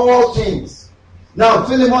us all things. Now,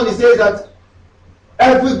 Philemon, he says that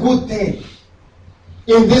every good thing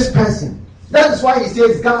in this person. That is why he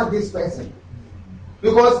says, guard this person.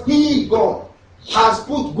 Because he, God, has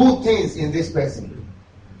put good things in this person.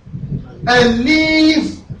 And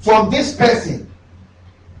live from this person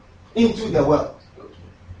into the world.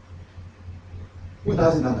 Who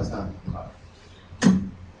doesn't understand?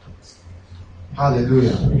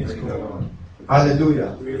 Hallelujah.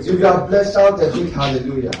 Hallelujah. If you are blessed, shout a big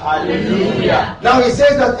hallelujah. Hallelujah. Now he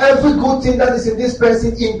says that every good thing that is in this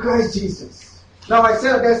person in Christ Jesus. Now I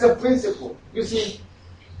said there's a principle. You see,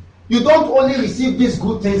 you don't only receive these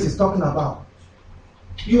good things he's talking about.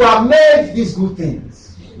 You are made these good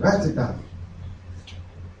things. Write it down.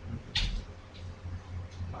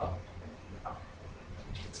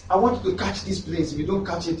 I want you to catch this place. If you don't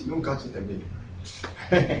catch it, you don't catch it again.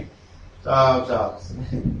 I'm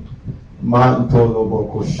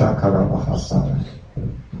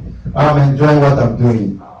enjoying what I'm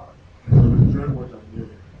doing.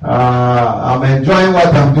 I'm enjoying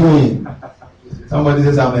what I'm doing. Somebody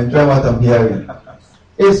says, I'm enjoying what I'm hearing.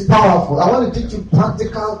 It's powerful. I want to teach you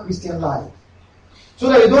practical Christian life so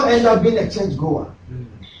that you don't end up being a church goer.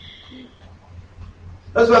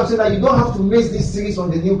 That's why I'm saying that you don't have to miss this series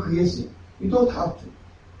on the new creation. You don't have to.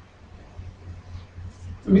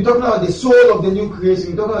 We're talking about the soul of the new creation.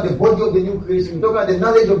 We're talking about the body of the new creation. We're talking about the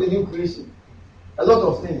knowledge of the new creation. A lot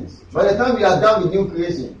of things. By the time we are done with new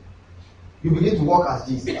creation, you begin to walk as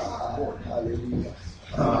Jesus. Hallelujah.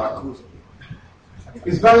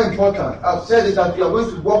 It's very important. I've said it that we are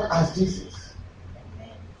going to walk as Jesus.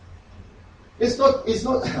 It's not.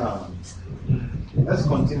 Let's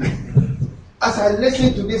continue. As I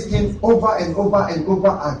listen to these things over and over and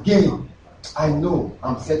over again, I know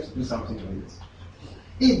I'm set to do something with it.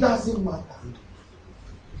 It doesn't matter.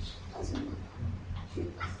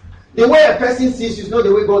 The way a person sees you is not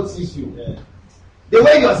the way God sees you. Yeah. The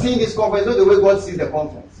way you are seeing this conference is not the way God sees the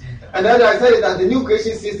conference. And then I said that the new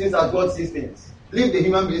creation sees things as God sees things. Leave the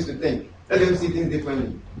human beings to think. Let them see things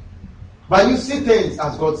differently. But you see things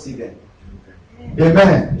as God sees them.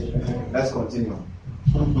 Amen. Let's continue.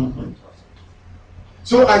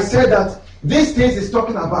 So I said that these things is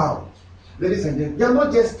talking about, ladies and gentlemen, they are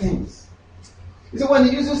not just things. You see, when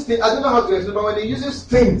he uses things, I don't know how to explain, but when he uses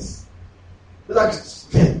things, it's like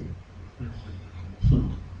thing.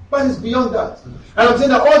 But it's beyond that. And I'm saying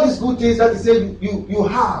that all these good things that he said you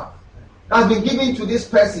have has been given to this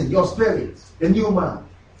person, your spirit, the new man.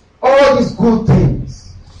 All these good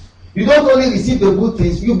things. You don't only receive the good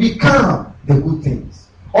things, you become the good things.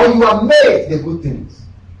 Or you are made the good things.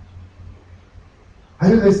 Are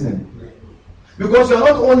you listening? Because you are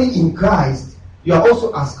not only in Christ, you are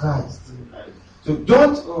also as Christ. So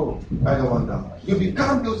don't, I don't want that. You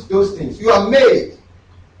become those things. You are made.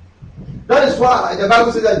 That is why the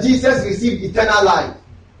Bible says that Jesus received eternal life.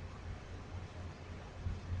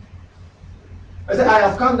 I said, I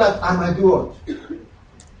have come that I might do what?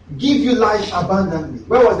 Give you life abundantly.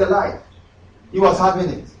 Where was the life? He was having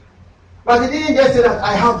it. But he didn't just say that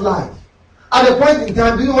I have life. At a point in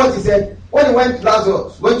time, do you know what he said? When he went to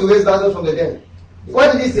raise Lazarus from the dead.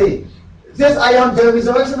 What did he say? He says, I am the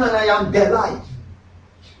resurrection and I am the life.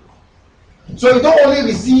 So you don't only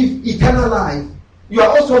receive eternal life, you are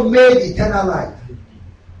also made eternal life.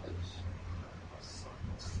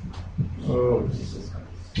 Oh, Jesus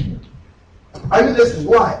Christ. Are you listening?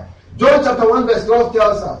 Why? John chapter 1 verse 12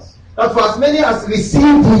 tells us that for as many as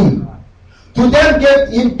received him, to them gave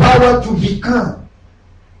him power to become.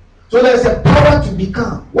 So there is a power to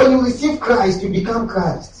become. When you receive Christ, you become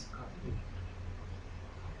Christ.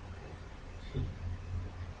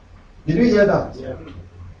 Did you hear that? Yeah.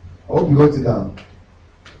 I hope you wrote it down.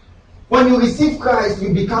 When you receive Christ,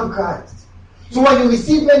 you become Christ. So when you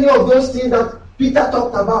receive any of those things that Peter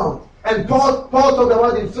talked about, and Paul talked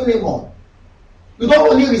about in Philemon, you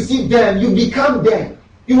don't only receive them, you become them.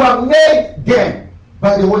 You are made them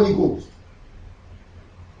by the Holy Ghost.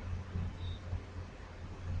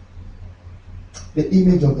 The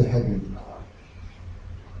image of the heaven.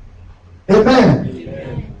 Amen.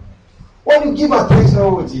 Amen. When you give attention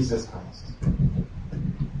to Jesus Christ,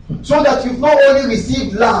 so that you've not only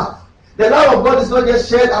received love, the love of God is not just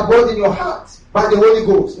shared abroad in your heart by the Holy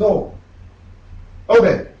Ghost. No.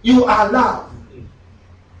 Okay. You are love.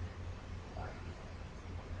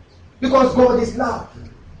 Because God is love.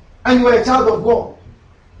 And you are a child of God.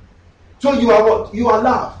 So you are what? You are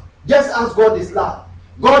love. Just as God is love.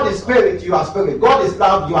 God is spirit, you are spirit. God is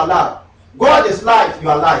love, you are love. God is life, you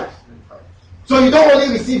are life. So you don't only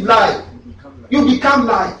receive life, you become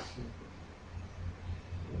life.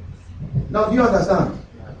 Now do you understand?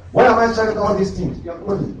 Why am I sharing all these things?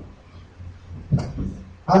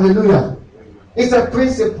 Hallelujah. It's a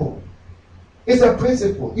principle. It's a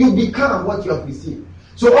principle. You become what you have received.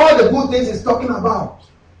 So all the good things he's talking about.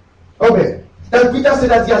 Okay. And Peter said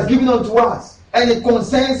that he has given unto us. And it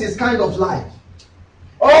concerns his kind of life.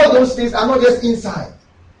 All those things are not just inside.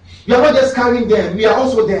 We are not just carrying them. We are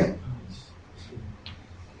also them.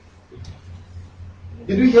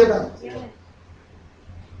 Did you hear that? Yeah.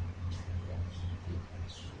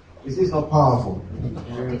 Is this not powerful?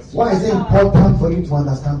 Why is it important for you to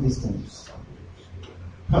understand these things?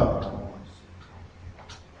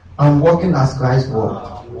 I'm walking as Christ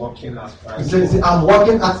walked. He says, I'm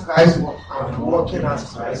walking as Christ walked. I'm walking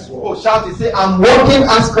as Christ walked. Oh, shout it. Say, I'm walking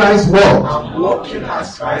as Christ walked. I'm walking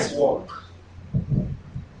as Christ walked.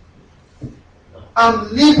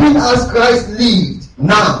 I'm living as Christ lived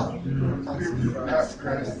now.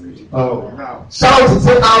 Oh, now. Shout it.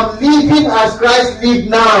 Say, I'm living as Christ lived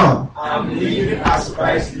now. I'm living as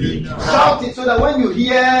Christ lived now. Shout it so that when you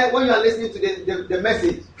are listening to the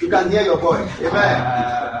message, you can hear your voice. Amen.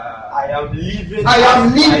 I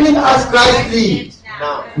am living as Christ lived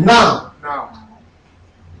now.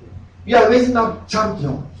 We are raising up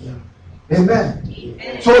champions.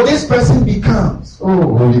 Amen. So this person becomes,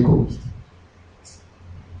 Holy Ghost.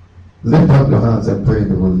 Lift up your hands and pray in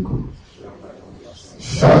the Holy Ghost.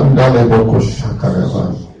 Shandaleboko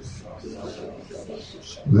shakareva.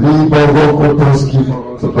 Liboko toski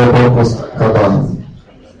toboko skabani.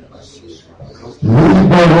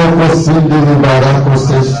 Liboko sindili barako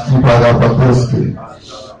seski barabatoski.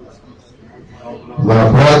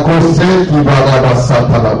 Labrako seki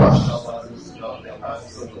barabasatalaba.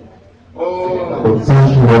 Oh,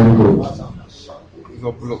 thank you, Holy Ghost.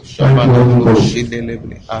 Thank you, Holy Ghost.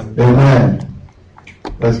 Amen.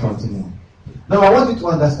 Let's continue. Now I want you to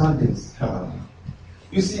understand this.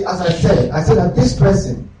 You see, as I said that this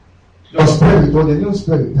person, your spirit or the new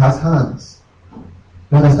spirit, has hands.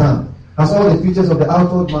 You understand? Has all the features of the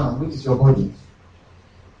outward man, which is your body.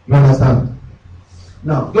 You understand?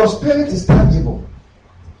 Now, your spirit is tangible.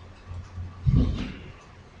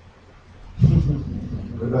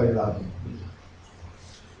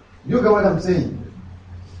 You get what I'm saying?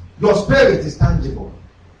 Your spirit is tangible.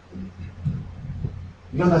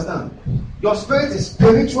 You understand? Your spirit is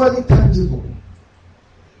spiritually tangible.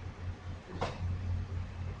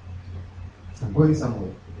 I'm going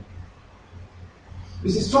somewhere. You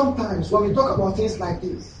see, sometimes when we talk about things like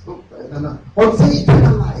this, when we say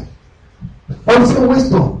eternal life, when we say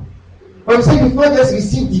wisdom, when we say you've not just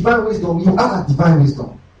received divine wisdom, you are divine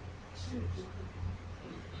wisdom.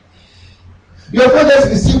 You have not just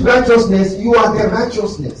received righteousness, you are the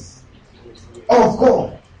righteousness of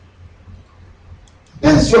God.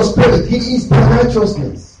 This is your spirit. He is the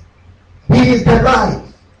righteousness. He is the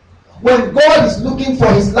life. When God is looking for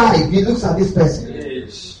his life, he looks at this person.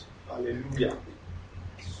 Yes. Hallelujah.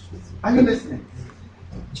 Are you listening?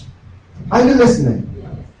 Are you listening?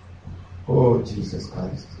 Oh, Jesus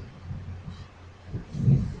Christ.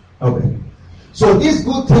 Okay. So these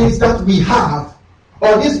good things that we have,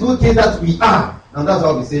 or these good things that we are, and that's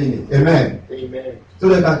how we're saying it. Amen. Amen. So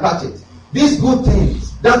they can catch it. These good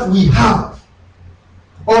things that we have,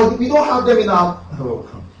 or we don't have them in our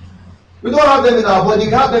we don't have them in our body,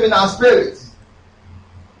 we have them in our spirit.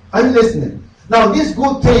 Are you listening? Now these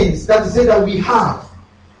good things that is said that we have,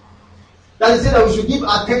 that is said that we should give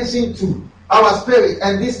attention to our spirit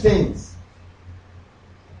and these things,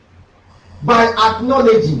 by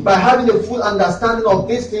acknowledging, by having a full understanding of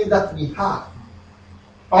these things that we have,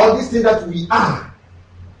 or these things that we are.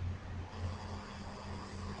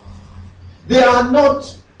 They are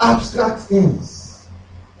not abstract things.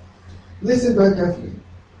 Listen very carefully.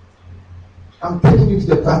 I'm taking you to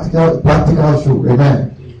the practical show.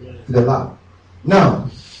 Amen. To the lab. Now,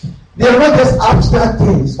 they are not just abstract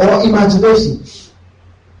things or imagination.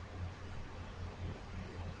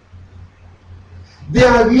 They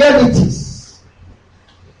are realities.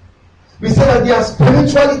 We say that they are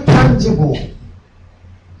spiritually tangible.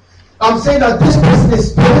 I'm saying that this person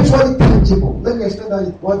is spiritually tangible. Let me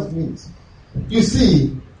explain what it means. You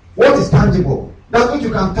see, what is tangible? That which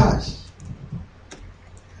you can touch.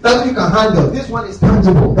 That which you can handle. This one is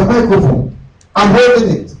tangible. The microphone. I'm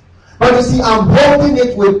holding it. But you see, I'm holding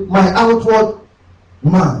it with my outward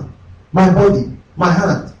man, my body, my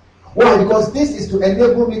hand. Why? Because this is to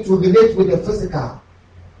enable me to relate with the physical.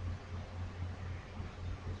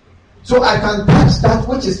 So I can touch that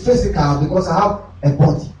which is physical because I have a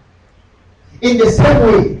body. In the same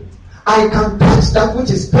way, I can touch that which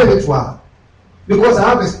is spiritual because I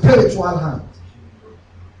have a spiritual hand.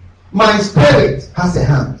 My spirit has a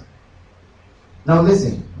hand. Now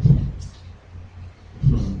listen.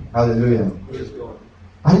 Hallelujah.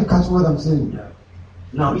 Are you catching what I'm saying? Yeah.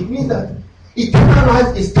 Now it means that eternal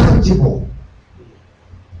life is tangible.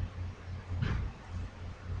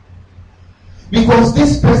 Because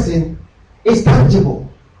this person is tangible.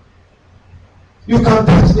 You can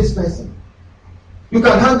touch this person. You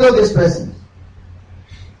can handle this person.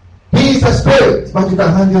 He is a spirit, but you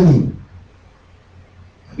can handle him.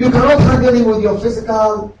 You cannot handle him with your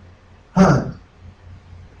physical hand.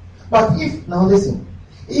 But if, now listen,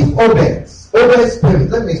 if Obed's spirit,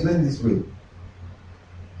 let me explain this way.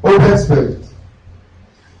 Obed's spirit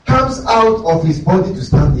comes out of his body to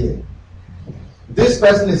stand here. This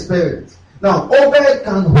person is spirit. Now, Obed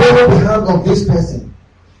can hold the hand of this person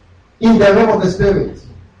in the realm of the spirit.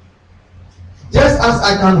 Just as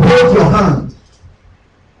I can hold your hand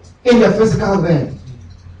in the physical realm.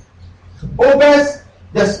 Obed's,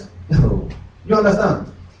 you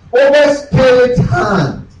understand? Obed's spirit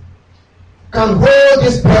hand can hold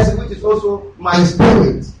this person, which is also my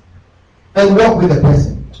spirit, and walk with the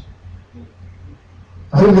person.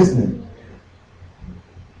 Are you listening?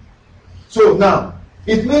 So now,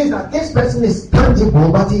 it means that this person is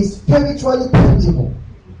tangible, but he is spiritually tangible.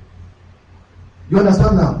 You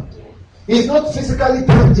understand now? He is not physically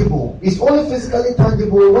tangible. He's only physically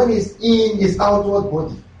tangible when he's in his outward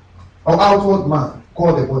body, or outward man,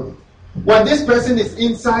 called the body. When this person is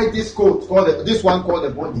inside this coat, this one called the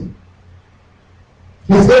body,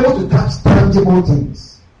 he's able to touch tangible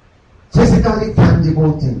things, physically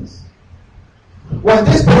tangible things. When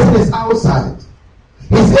this person is outside,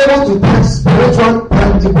 he's able to touch spiritual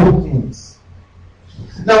tangible things.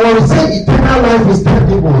 Now when we say eternal life is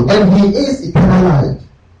tangible, and he is eternal life,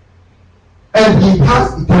 and he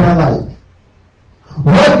has eternal life,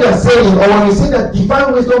 what we are saying, or when we say that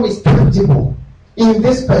divine wisdom is tangible in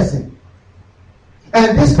this person,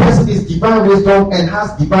 and this person is divine wisdom and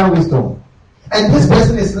has divine wisdom, and this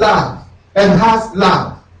person is love and has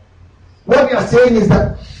love, what we are saying is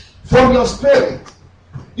that from your spirit,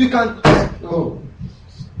 you can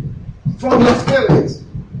from your spirit.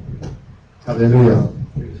 Hallelujah.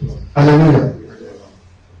 Hallelujah.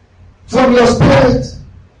 From your spirit,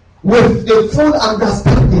 with a full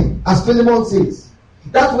understanding, as Philemon says.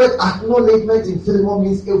 That word acknowledgement in Philemon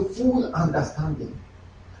means a full understanding.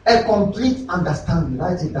 A complete understanding.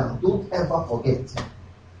 Write it down. Don't ever forget.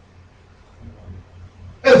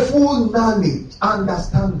 A full knowledge,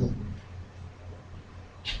 understanding.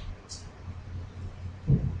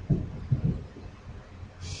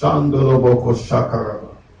 Shandoloboko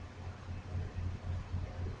Shakaraba.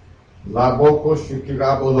 Laboko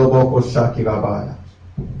Shikirabo Loboko Shakirabaya.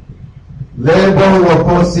 Lebo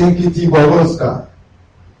Loko Sinkiti Boroska.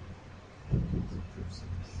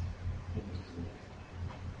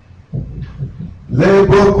 Lebo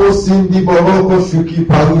Boko Sindi Boroko Shuki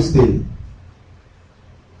Paruste.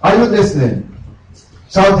 Are you listening?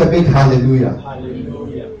 Shout a big hallelujah.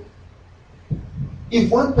 Hallelujah.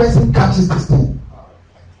 If one person catches this thing,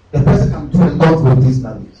 the person can do a lot with this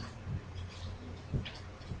knowledge.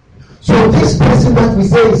 So this person that we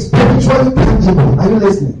say is spiritually tangible, are you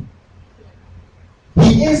listening?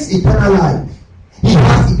 He is eternal life. He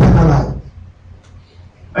has eternal life.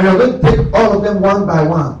 And we're going to take all of them one by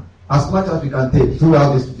one, as much as we can take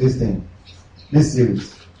throughout this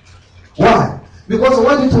series. Why? Because I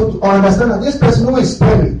want you to understand that this person who is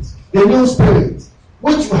spirit, the new spirit,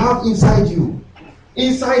 which you have inside you,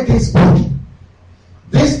 inside this body,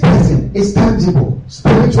 this person is tangible,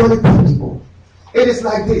 spiritually tangible. It is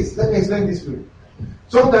like this. Let me explain this to you.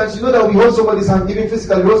 Sometimes you know that we hold somebody's hand, even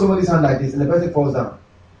physically, we hold somebody's hand like this, and the person falls down.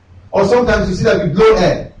 Or sometimes you see that we blow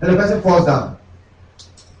air, and the person falls down.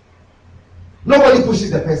 Nobody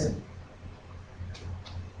pushes the person.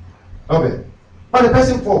 Okay. But the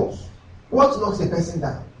person falls. What knocks the person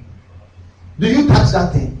down? Do you touch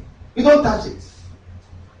that thing? You don't touch it.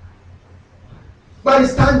 But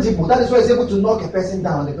it's tangible. That is why it's able to knock a person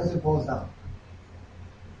down, the person falls down.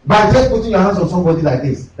 By just putting your hands on somebody like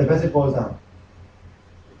this, the person falls down.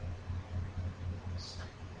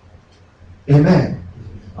 Amen.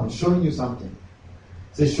 I'm showing you something.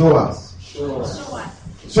 Say, show us. Show us.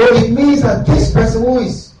 So it means that this person who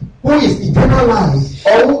is eternal life,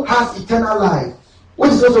 or who has eternal life,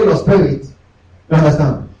 which is also your spirit, you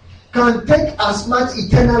understand, can take as much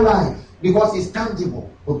eternal life because it's tangible.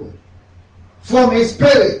 Okay. From his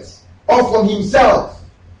spirit or from himself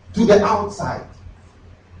to the outside.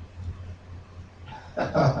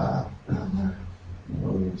 Oh,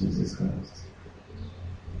 Jesus Christ.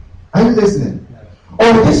 Are you listening?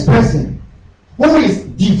 Or this person who is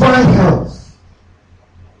divine health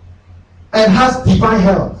and has divine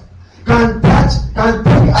health can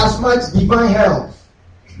take as much divine health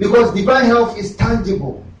because divine health is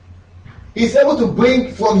tangible. He's able to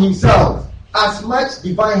bring from himself as much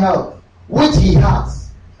divine health which he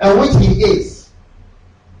has and which he is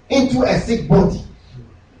into a sick body.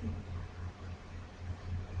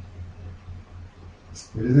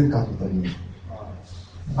 It isn't capital.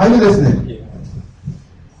 Are you listening? Yeah.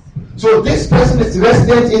 So this person is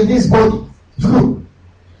resident in this body. True.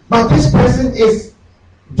 But this person is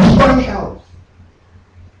divine health.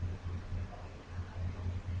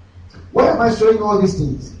 Why am I showing all these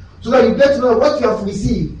things? So that you get to know what you have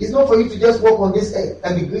received. It's not for you to just walk on this earth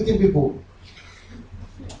and be greeting people.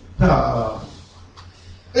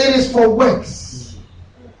 It is for works.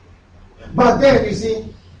 But then, you see,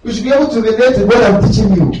 you should be able to relate to what I'm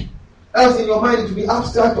teaching you. Else in your mind it will be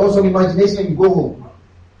abstract or some imagination and you go home.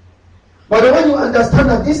 But when you understand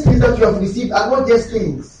that these things that you have received are not just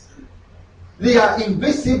things, they are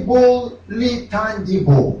invisibly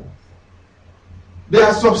tangible. They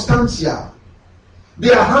are substantial.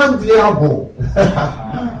 They are handleable.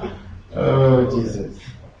 Oh, Jesus.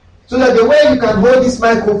 So that the way you can hold this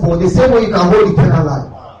microphone, the same way you can hold eternal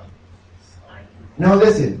life. Now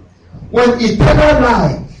listen. When eternal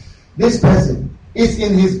life, this person is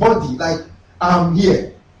in his body, like I'm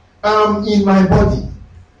here, I'm in my body.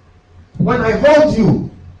 When I hold you,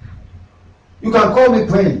 you can call me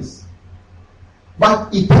Prince.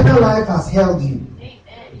 But eternal life has held you.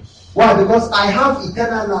 Amen. Why? Because I have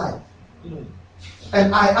eternal life.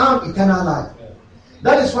 And I am eternal life.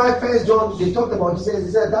 That is why 1 John, they talked about, he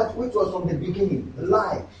said that which was from the beginning,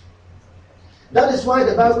 life. That is why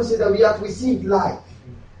the Bible says that we have received life.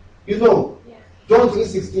 You know, John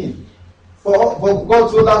 3:16. For God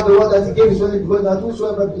so loved the world that he gave his only begotten, that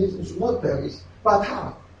whosoever believes in should not perish, but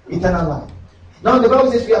have eternal life. Now the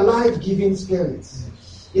Bible says we are life-giving spirits.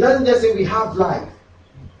 It doesn't just say we have life.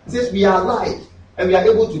 It says we are life and we are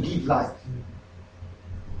able to give life.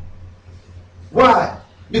 Why?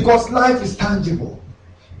 Because life is tangible.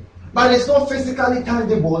 But it's not physically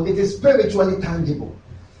tangible, it is spiritually tangible.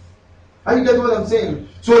 Are you getting what I'm saying?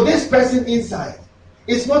 So this person inside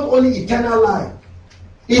is not only eternal life,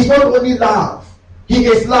 he's not only love, he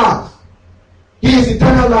is love. He is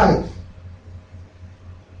eternal life.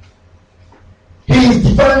 He is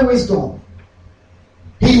divine wisdom.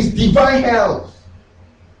 He is divine health.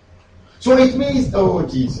 So it means, oh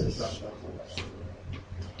Jesus.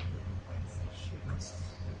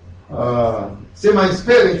 Say my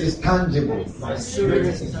spirit is tangible. My spirit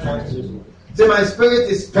is tangible. Say my spirit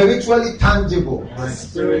is spiritually tangible. My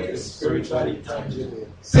spirit is spiritually tangible.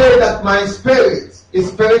 Say that my spirit is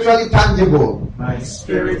spiritually tangible. My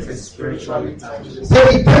spirit is spiritually tangible.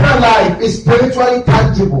 Say eternal life is spiritually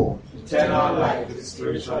tangible. Eternal life is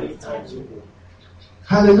spiritually tangible.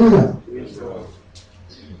 Hallelujah. Praise God.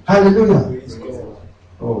 Hallelujah. Praise God.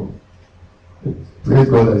 Oh, praise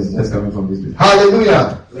God that is just coming from this place.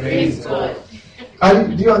 Hallelujah. Praise God.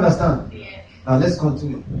 Do you understand? Yeah. Now let's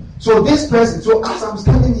continue. So this person, so as I'm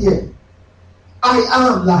standing here, I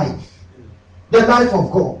am life, the life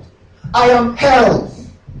of God. I am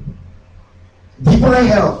health, divine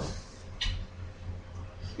health.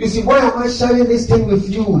 You see, why am I sharing this thing with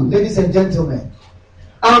you, ladies and gentlemen?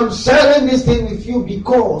 I'm sharing this thing with you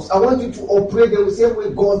because I want you to operate the same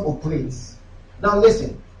way God operates. Now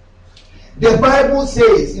listen. The Bible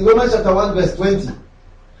says in Romans chapter 1 verse 20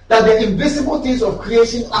 that the invisible things of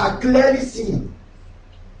creation are clearly seen.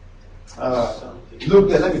 Look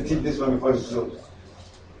there, let me take this one before you close.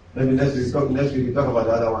 Maybe next week we talk about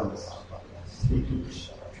the other ones.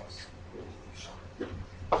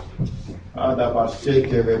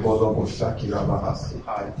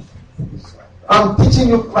 I'm teaching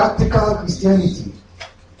you practical Christianity.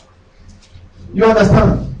 You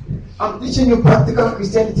understand? I'm teaching you practical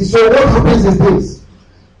Christianity. So what happens is this.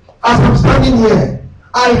 As I'm standing here,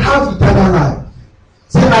 I have eternal life.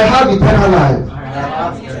 Say, I have eternal life.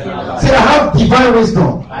 Say, I have divine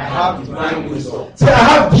wisdom. I have divine wisdom. Say, I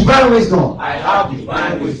have divine wisdom. I have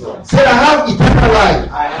divine wisdom. Say, I have eternal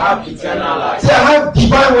life. I have eternal life. Say, I have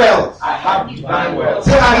divine wealth. I have divine wealth.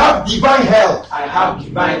 Say, I have divine health. I have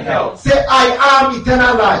divine health. Say, I am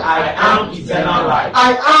eternal life. I am eternal life.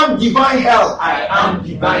 I am divine health. I am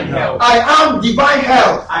divine health. I am divine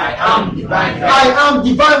health. I am divine health. I am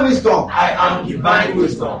divine wisdom. I am divine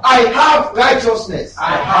wisdom. I have righteousness.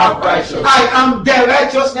 I have righteousness. I am the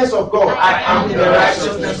righteousness of God. I am the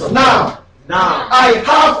righteousness of God. Now, Now, I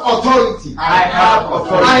have authority. I have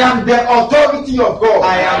authority. I am the authority of God.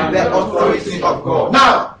 I am the authority of God.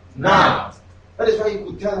 Now, Now, that is why you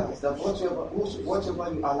could tell us that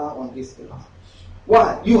whatever you allow on this earth.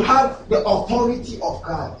 Why? You have the authority of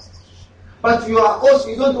Christ. But you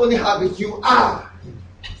don't only have it, you are.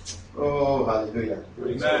 Oh, hallelujah.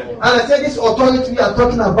 Amen. And I said this authority we are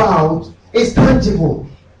talking about is tangible.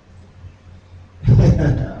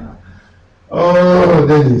 Oh,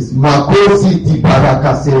 there is Makosi di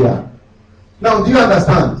Parakaseya. Now, do you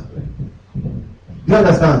understand? Do you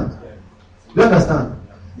understand? Do you understand?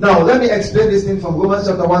 Now, let me explain this thing from Romans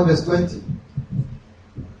chapter 1 verse 20.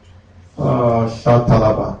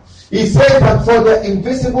 Shatalaba. He says that for the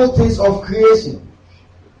invisible things of creation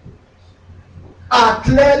are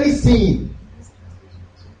clearly seen.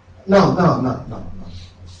 No.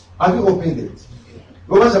 Have you opened it?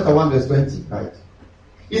 Romans chapter 1 verse 20, right?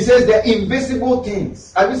 It says the invisible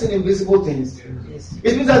things. Have you seen invisible things? Yes.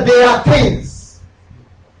 It means that they are things.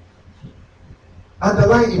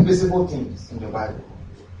 Underline invisible things in the Bible.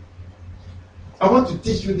 I want to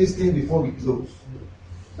teach you this thing before we close.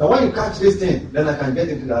 Now when you catch this thing, then I can get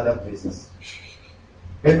into the other places.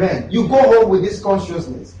 Amen. You go home with this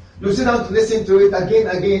consciousness. You sit down to listen to it again,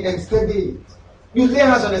 and study it. You lay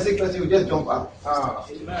hands on a sick person, you just jump up.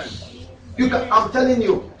 Amen. I'm telling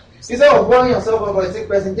you, instead of worrying yourself about a sick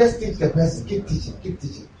person, just teach the person. Keep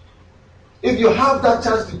teaching. If you have that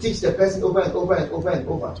chance to teach the person over and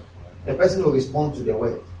over, the person will respond to the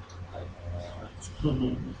word.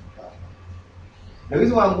 The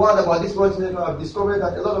reason why I'm worried about this word, I've discovered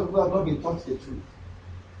that a lot of people have not been taught the truth.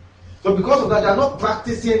 So because of that, they are not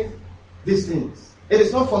practicing these things. It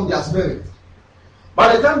is not from their spirit.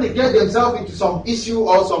 By the time they get themselves into some issue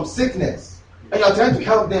or some sickness, and you are trying to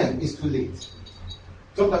help them, it's too late.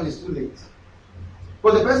 Sometimes it's too late.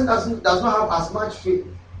 But the person does not have as much faith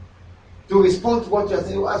to respond to what you are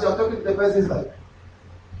saying. As you are talking to the person, it's like,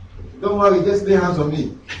 don't worry, just lay hands on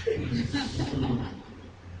me.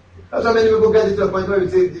 That's why many people get to a point where we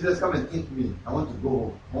say, Jesus, come and take me. I want to go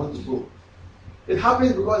home. I want to go. It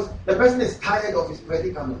happens because the person is tired of his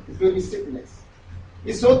predicament. It's going to be sickness.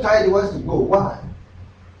 He's so tired he wants to go. Why?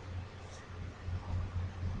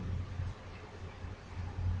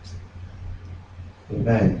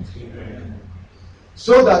 Amen.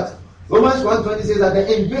 So that Romans 1:20 says that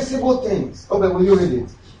the invisible things. Okay, will you read it?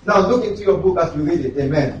 Now look into your book as you read it.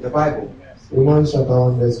 Amen. The Bible. Romans chapter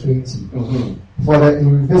 1 verse 20. Mm-hmm. For the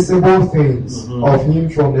invisible things of him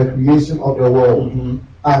from the creation of the world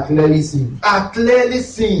are clearly seen.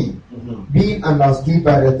 Being understood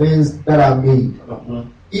by the things that are made.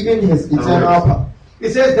 Even his eternal power.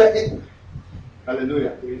 It says that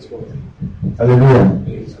Hallelujah. Hallelujah.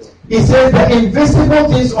 It says the invisible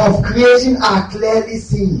things of creation are clearly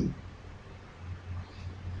seen.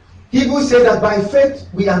 Hebrews say that by faith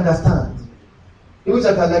we understand. Hebrews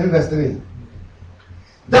chapter 11 verse 3.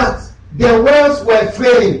 That the worlds were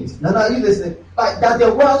framed. Now you listen. That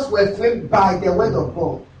the worlds were framed by the word of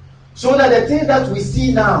God. So that the things that we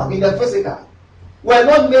see now in the physical were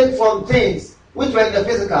not made from things which were in the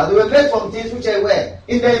physical. They were made from things which are where?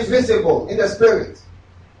 In the invisible, in the spirit.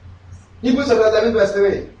 Hebrews chapter 11 verse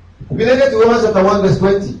 3. Related to Romans chapter 1 verse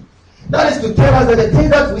 20. That is to tell us that the things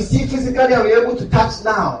that we see physically and we're able to touch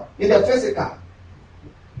now in the physical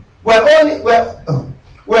were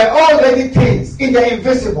already things in the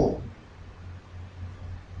invisible.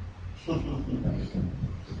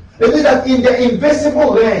 It means that in the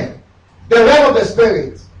invisible realm, the realm of the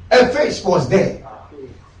spirit, a fish was there,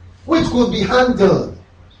 which could be handled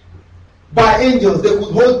by angels. They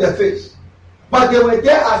could hold the fish, but they were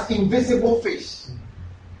there as invisible fish.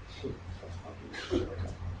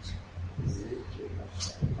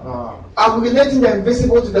 I'm relating the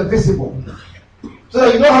invisible to the visible, so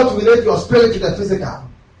that you know how to relate your spirit to the physical.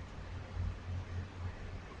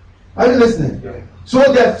 Are you listening? Yeah. So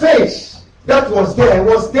the fish that was there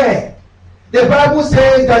was there. The Bible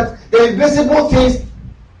says that the invisible things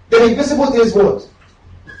what?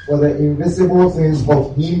 For the invisible things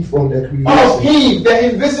of him from the creation. Of him,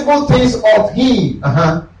 the invisible things of him.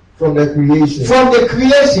 From the creation. From the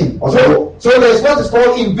creation. So there is what is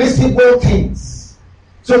called invisible things.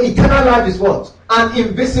 So eternal life is what? An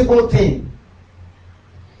invisible thing.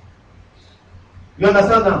 You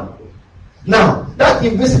understand now? Now, that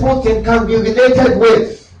invisible thing can be related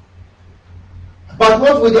with, but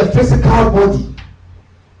not with the physical body.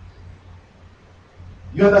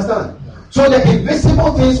 You understand? So the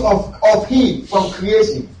invisible things of him from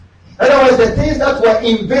creation. In other words, the things that were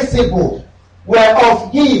invisible were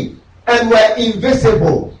of him and were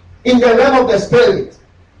invisible in the realm of the spirit,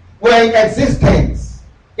 were in existence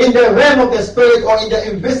in the realm of the spirit or in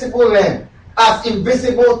the invisible realm as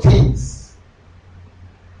invisible things.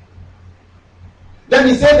 Then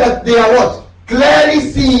he said that they are what? Clearly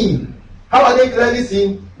seen. How are they clearly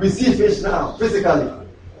seen? We see fish now, physically.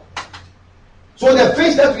 So the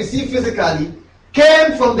fish that we see physically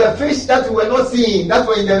came from the fish that we were not seeing, that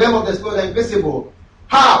were in the realm of the spirit, invisible.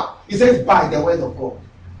 How? He says by the word of God.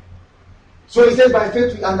 So he says by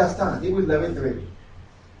faith we understand. Hebrews 11:3.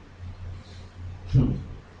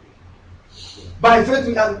 By faith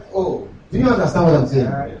we do you understand what I'm saying?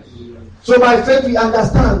 So by faith we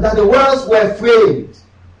understand that the worlds were framed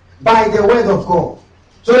by the word of God.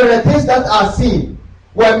 So that the things that are seen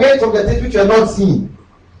were made from the things which are not seen.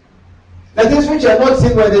 The things which are not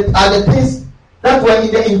seen are the things that were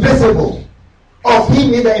in the invisible, of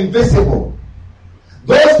him in the invisible.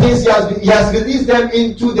 Those things he has released them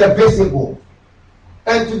into the visible.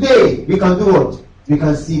 And today we can do what? We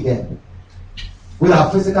can see them with our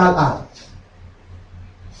physical eye.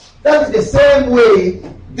 That is the same way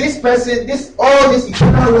this person, all this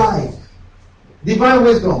eternal life, divine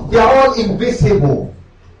wisdom, they are all invisible.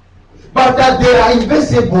 But that they are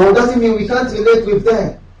invisible doesn't mean we can't relate with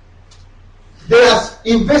them. They are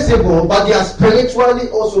invisible, but they are spiritually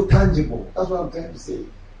also tangible. That's what I'm trying to say.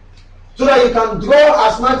 So that you can draw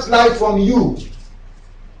as much light from you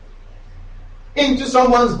into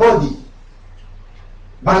someone's body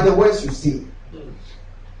by the words you say.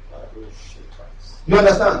 You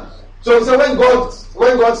understand? So when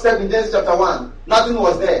God stepped in Genesis chapter 1, nothing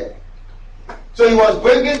was there. So he was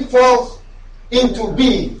bringing forth into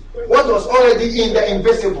being what was already in the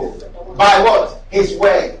invisible by what? His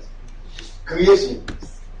word. Creation.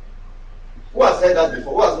 Who has heard that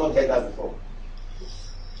before? Who has not heard that before?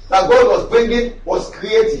 That God was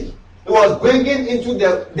creating. He was bringing into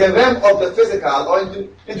the realm of the physical or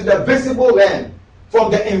into the visible realm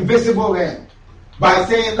from the invisible realm by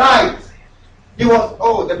saying light.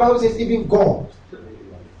 The Bible says even God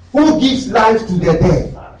who gives life to the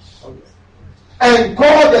dead and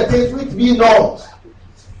call the things which be not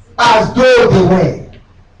as though they were.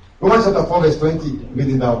 Romans chapter 4 verse 20,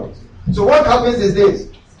 reading downwards. So what happens is this.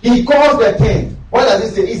 He calls the thing. What does he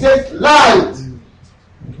say? He says light.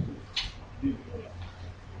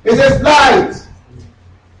 He says light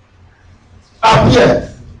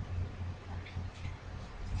appear.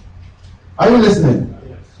 Are you listening?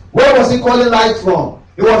 Where was he calling light from?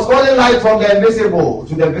 He was calling light from the invisible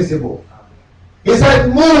to the visible. He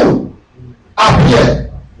said moon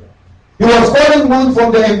appear. He was calling moon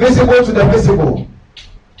from the invisible to the visible.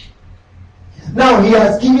 Now he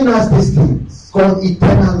has given us these things called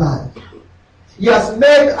eternal life. He has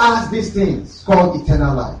made us these things called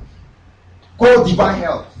eternal life, called divine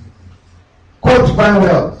health, called divine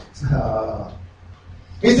wealth.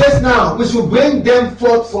 He says now we should bring them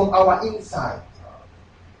forth from our inside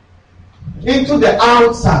into the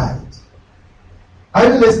outside. Are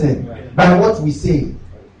you listening? By what we say.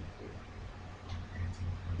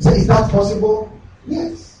 So is that possible?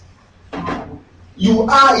 Yes. You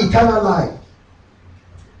are eternal life.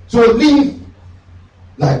 So live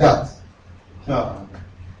like that.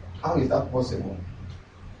 How is that possible?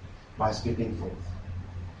 By speaking forth.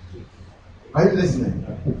 Are you listening?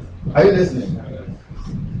 Are you listening?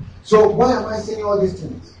 So why am I saying all these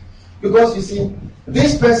things? Because you see,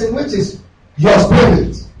 this person, which is your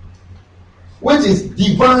spirit, which is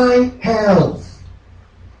divine health,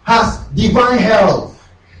 has divine health.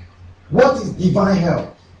 What is divine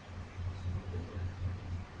health?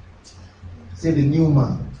 Say the new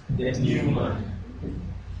man. The new man.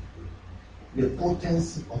 The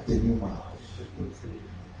potency of the new man.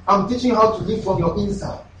 I'm teaching you how to live from your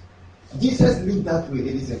inside. Jesus lived that way,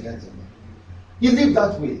 ladies and gentlemen. He lived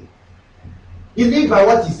that way. He lived by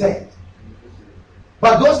what he said.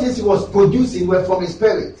 But those things he was producing were from his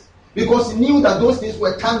spirit. Because he knew that those things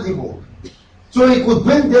were tangible. So he could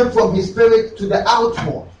bring them from his spirit to the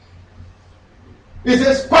outward. He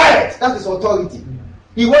says, quiet, that is authority.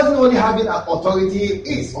 He wasn't only having authority,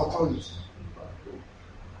 he is authority.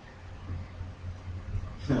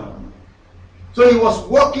 So he was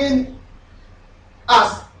working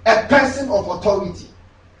as a person of authority.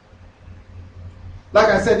 Like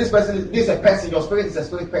I said, this is a person, your spirit is a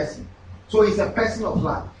spirit person. So he's a person of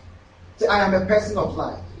life. Say, I am a person of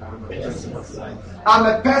life. I'm a person of life. I'm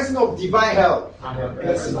a person of divine health. I'm a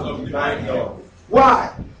person of divine health.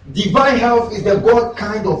 Why? Divine health is the God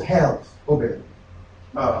kind of health. Okay.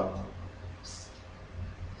 The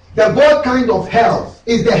God kind of health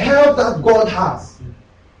is the health that God has.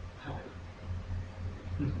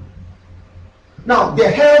 Now, the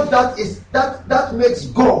health that makes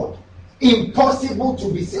God impossible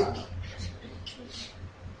to be sick.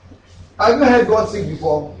 Have you heard God sick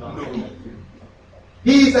before? No.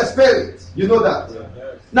 He is a spirit. You know that.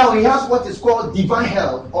 Now, he has what is called divine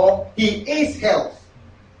health, or he is health.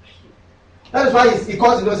 That is why he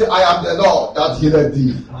calls himself, I am the Lord that healeth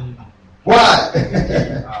thee.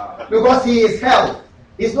 Why? Because he is health.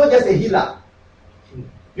 He's not just a healer.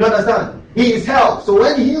 You understand? He is health. So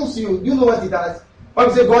when he heals you, you know what he does? When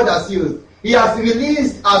you say God has healed, he has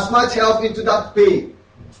released as much health into that pain.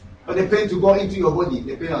 For the pain to go into your body,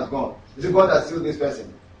 the pain has gone. You say God has healed this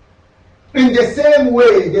person. In the same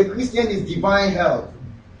way, the Christian is divine health.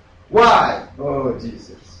 Why? Oh,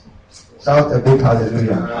 Jesus. Shout a big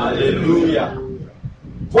hallelujah. Hallelujah.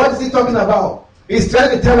 What is he talking about? He's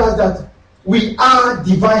trying to tell us that we are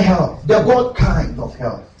divine health, the God kind of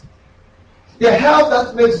health. The health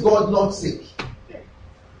that makes God not sick.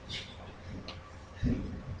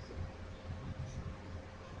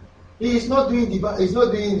 He is not doing he's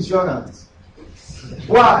not doing insurance.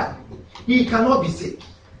 Why? He cannot be sick.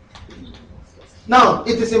 Now,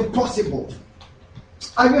 it is impossible.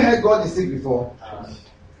 Have you heard God is sick before?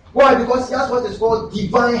 Why? Because he has what is called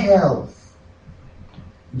divine health.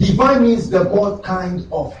 Divine means the God kind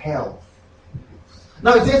of health.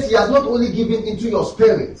 Now it says he has not only given into your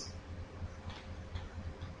spirit.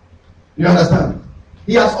 You understand?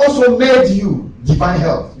 He has also made you divine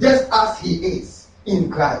health, just as he is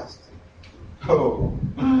in Christ. Oh,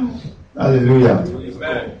 hallelujah.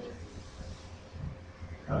 Amen.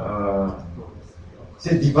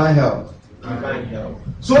 Say divine health. Divine health.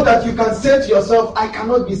 So that you can say to yourself, I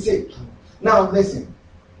cannot be sick. Now listen.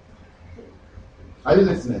 Are you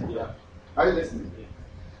listening? Yeah. Are you listening?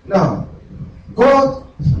 Now, God,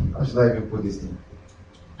 how should I even put this thing?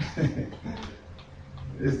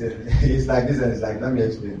 It's like this and it's like, let me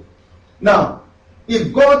explain. Now,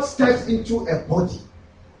 if God steps into a body,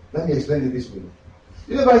 let me explain it this way.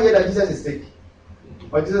 You never hear that Jesus is sick?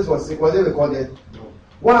 Or Jesus was sick? Was it recorded? No.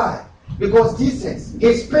 Why? Because Jesus,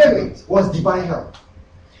 his spirit was divine health.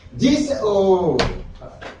 Jesus, open.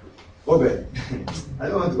 I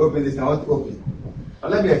don't want to open this, I want to open. Now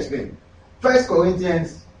let me explain. 1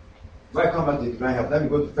 Corinthians, if I come back to divine health, let me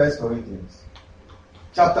go to 1 Corinthians.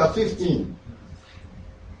 Chapter 15.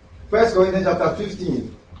 1 Corinthians chapter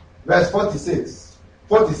 15, verse 46,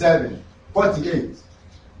 47, 48.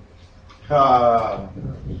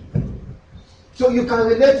 So you can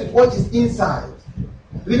relate with what is inside.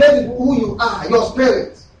 Relate with who you are, your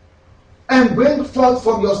spirit. And bring forth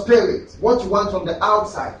from your spirit what you want from the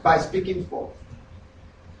outside by speaking forth.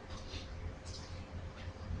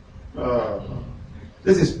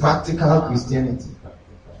 This is practical Christianity.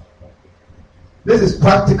 This is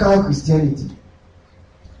practical Christianity.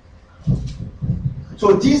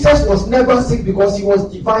 So Jesus was never sick because he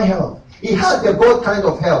was divine health. He had the God kind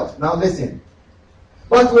of health. Now listen.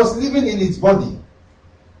 But he was living in his body.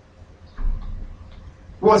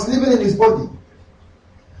 He was living in his body.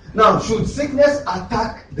 Now, should sickness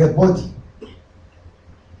attack the body?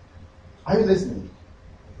 Are you listening?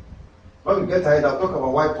 When we get tired, I'll talk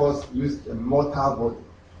about why Paul used a mortal body.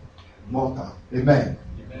 Mortal. Amen.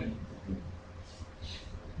 Amen.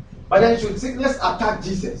 But then should sickness attack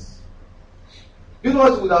Jesus? You know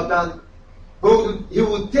what he would have done? He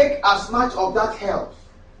would take as much of that health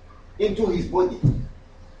into his body.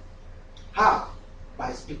 How?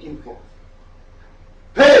 By speaking forth.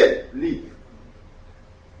 Pain, leave.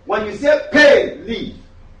 When you say pain, leave,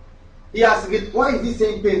 he has written, why is he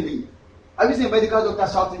saying pain, leave? Have you seen a medical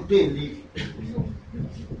doctor shouting pain, leave?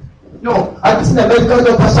 No. Have you seen a medical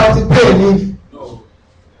doctor shouting pain, leave? No.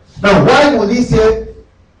 Now, why would he say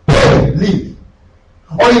pain, leave?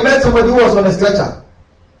 Or he met somebody who was on a stretcher.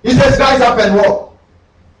 He says, rise up and walk.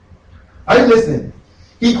 Are you listening?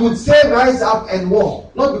 He could say rise up and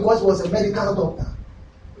walk, not because he was a medical doctor.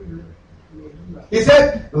 He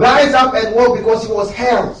said rise up and walk because he was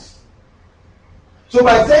health. So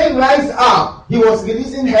by saying rise up, he was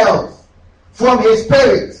releasing health from his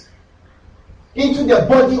spirit into the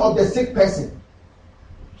body of the sick person.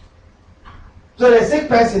 So the sick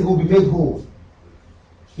person will be made whole.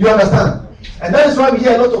 You understand? And that is why we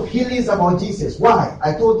hear a lot of healings about Jesus. Why?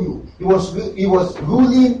 I told you, he was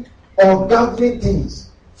ruling or governing things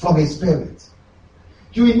from his spirit.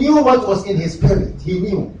 He knew what was in his spirit. He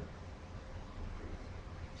knew.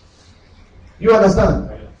 You understand?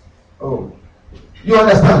 Oh. You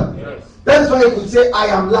understand? Yes. That's why he could say, I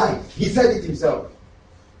am life. He said it himself.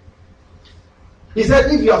 He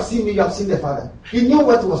said, if you have seen me, you have seen the Father. He knew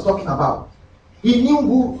what he was talking about. He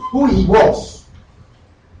knew who he was.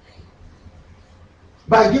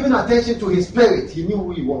 By giving attention to his spirit, he knew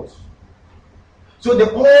who he was. So the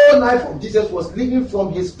whole life of Jesus was living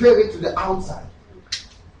from his spirit to the outside.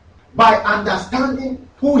 By understanding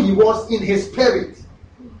who he was in his spirit.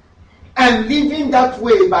 And living that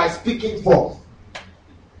way by speaking forth.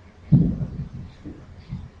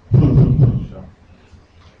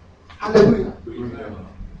 Hallelujah.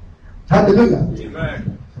 Hallelujah.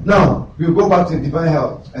 Amen. Now, we'll go back to divine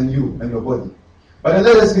health and you and your body. But then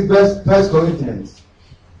let us read First Corinthians.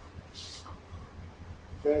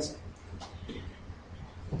 First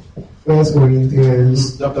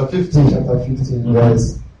Corinthians Chapter 15. chapter 15,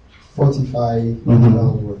 verse 45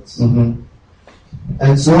 onwards.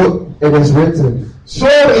 And so it is written. So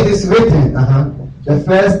it is written. The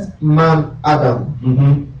first man,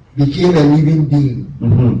 Adam, became a living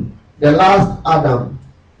being. The last Adam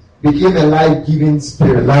became a life-giving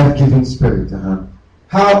spirit.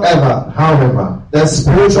 However, the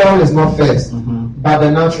spiritual is not first, but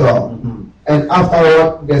the natural, and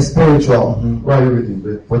afterward the spiritual. Why are you reading?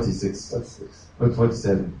 46.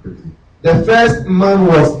 47. Quickly. The first man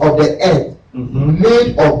was of the earth,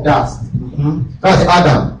 made of dust. That's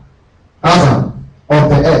Adam. Adam of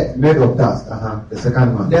the earth, made of dust. The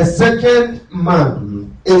second man. The second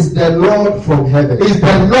man is the Lord from heaven. Is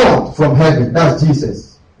the Lord from heaven. That's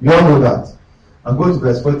Jesus. You all know that. I'm going to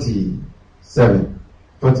verse 47,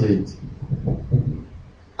 48.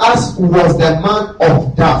 As was the man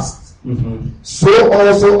of dust, so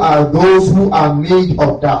also are those who are made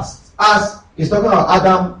of dust. As he's talking about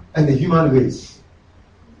Adam and the human race.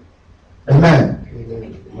 Amen.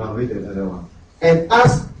 Now read another one. And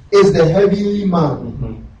as is the heavenly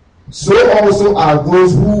man, so also are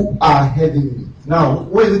those who are heavenly. Now,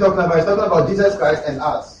 who is he talking about? He's talking about Jesus Christ and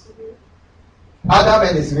us. Adam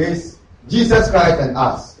and his race, Jesus Christ and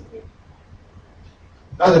us.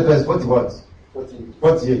 That's the verse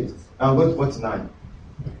 48. I'm going to 49.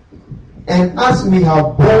 And as we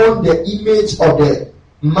have borne the image of the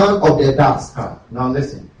man of the dust. Now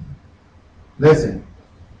listen. If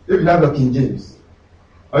you have your King James,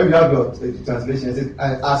 or if you have your translation, it says,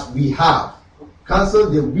 as we have. Cancel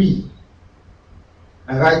the we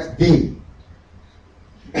and write they.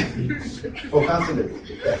 Or cancel it.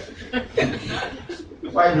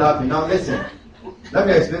 Why are you laughing? Now listen. Let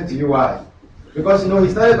me explain to you why. Because he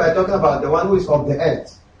started by talking about the one who is of the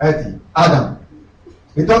earth, earthy, Adam.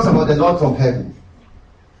 He talks about the Lord from heaven.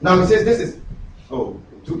 Now he says this is two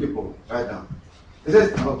people right now. He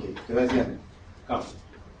says, okay, come.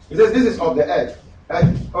 He says this is of the earth.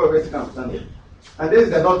 Wait, come, stand here. And this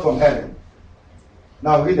is the Lord from heaven.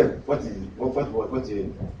 Now read them. What is it?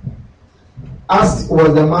 As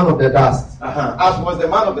was the man of the dust. As was the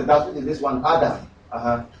man of the dust, which is this one, Adam.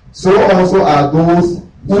 So also are those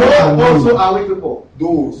who are made. Also are we people.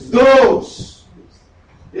 Those.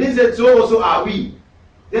 He said, so also are we.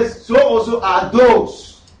 This, so also are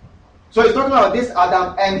those. So he's talking about this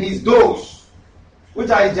Adam and his those, which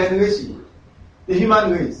are his generation, the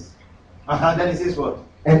human race. Then he says what?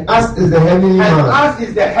 And as is the heavenly man. And as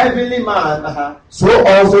is the heavenly man. So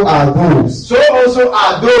also are those. So also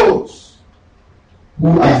are those.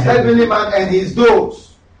 Who this are heavenly man and his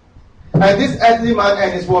those. And this earthly man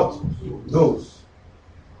and his what? Those.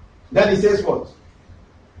 Then he says what?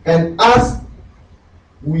 And as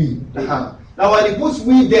we. Now when he puts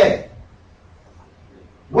we there,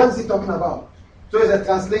 What is he talking about? So it's a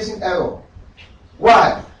translation error.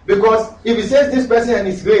 Why? Because if he says this person and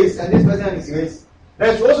his race, and this person and his race,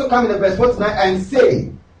 then it should also come in the verse 49 and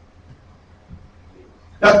say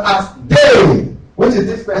that as they, which is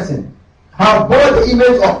this person, have borne the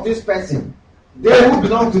image of this person, they who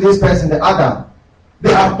belong to this person, the Adam,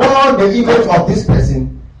 they have borne the image of this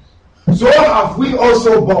person, so have we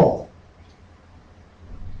also borne.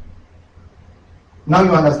 Now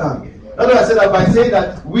you understand. That's why I said that by saying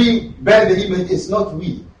that we bear the image, it's not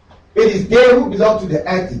we. It is they who belong to the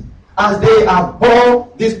earth, as they have borne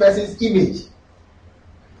this person's image.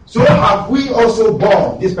 So have we also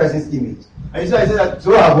borne this person's image. And so I said that,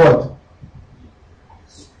 so have what?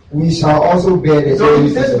 We shall also bear the So if he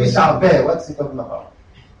image. says we shall bear, what is he talking about?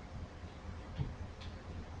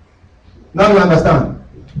 Now you understand.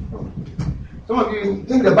 Some of you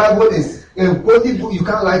think the Bible is a holy book, you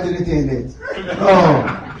can't write anything in it.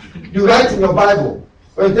 No. You write in your Bible.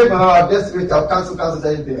 When you take my I'll just read, I'll cancel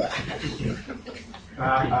anything.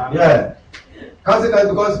 Yeah. Cancel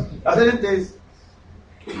because at certain things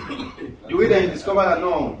you read and you discover that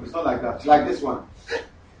no, it's not like that. Like this one.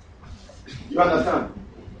 You understand?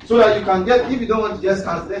 So that you can get, if you don't want to just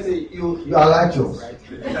cancel, let's say you are righteous.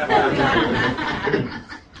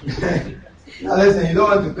 Now listen, you don't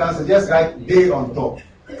want to cancel, just write day on top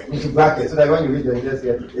into bracket so that when you read it, you just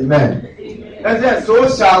get it. Amen. And then, so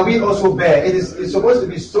shall we also bear. It's supposed to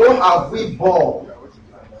be, so have we borne.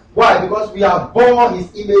 Why? Because we have borne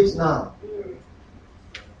his image now.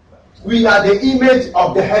 We are the image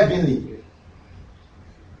of the heavenly.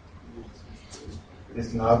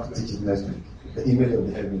 Listen, I have to teach it next week. The image of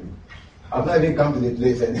the heavenly. I've not even come to the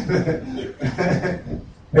place anymore.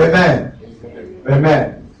 Amen.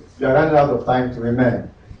 Amen. You are running out of time to amen.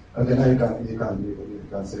 Okay, now you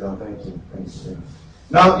can sit down. Thank you. Thank you.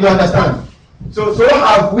 Now you understand. So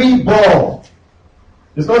have we borne.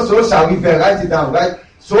 It's not so shall we bear. Write it down, right?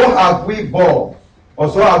 So have we borne, or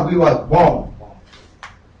so have we was born.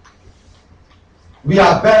 We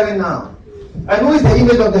are bearing now. And who is the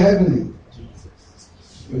image of the heavenly?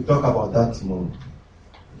 We'll talk about that tomorrow.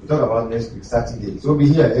 We'll talk about next week, Saturday. So be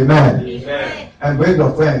here. Amen. Amen. And bring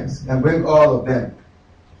your friends and bring all of them.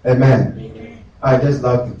 Amen. Amen. I just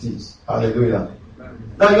love to teach. Hallelujah.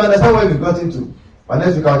 Now you understand where we got into. But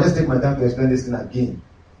next week I'll just take my time to explain this thing again.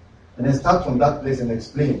 And then start from that place and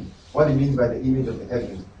explain what it means by the image of the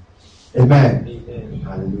heaven. Amen. Amen.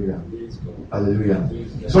 Hallelujah.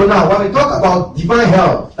 Hallelujah. So now when we talk about divine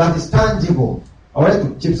help that is tangible, I wanted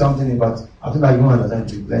to chip something in, but I think I don't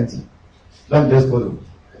understand it plenty. Let me just follow.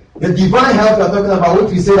 The divine help we are talking about,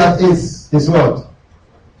 which we say that is what?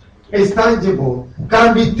 Is tangible,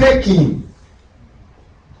 can be taken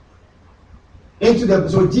into the.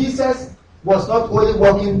 So Jesus was not only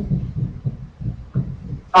walking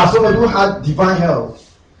as somebody who had divine help,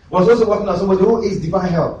 was also working as somebody who is divine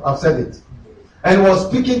help. I've said it. And was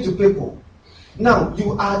speaking to people. Now,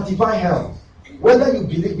 you are divine help. Whether you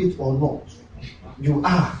believe it or not, you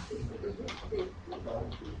are.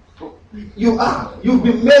 You are. You've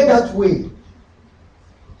been made that way.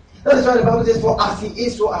 That is why the Bible says, for as he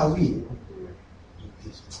is, so are we.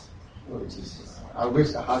 Oh, Jesus. I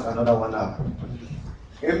wish I had another one now.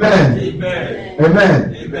 Amen. Amen.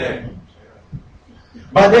 Amen. Amen.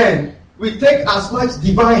 But then, we take as much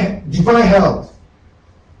divine help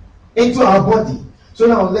into our body. So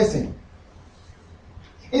now listen.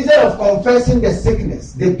 Instead of confessing the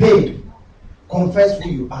sickness, the pain, confess who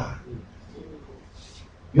you are.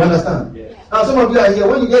 You understand? Yeah. Now some of you are here,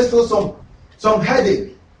 when you just feel some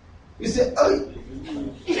headache, you say, oh.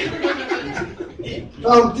 Now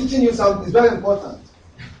I'm teaching you something, it's very important.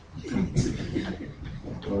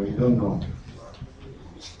 Oh, you don't know.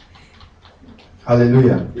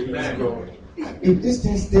 Hallelujah. Amen. If these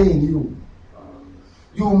things stay in you,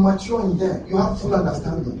 you will mature in them. You have full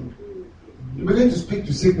understanding. You begin to speak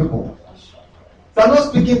to sick people. So I'm not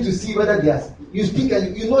speaking to see whether they are. You speak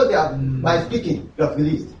and you know they are by speaking, you have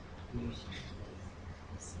released.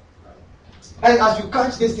 And as you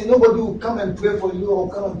catch this thing, nobody will come and pray for you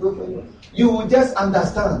or come and pray for you. You will just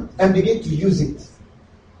understand and begin to use it.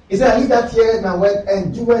 He said, he that heareth my word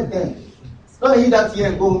and doeth them. Not he that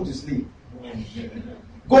heareth and go home to sleep.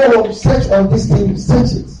 Go home, search on this thing,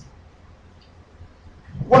 search it.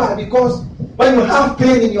 Why? Because when you have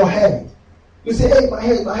pain in your head, you say, hey, my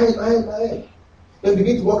head. Then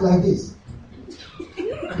begin to walk like this.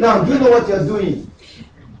 Now, do you know what you're doing?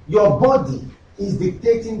 Your body is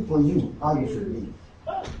dictating for you how you should live.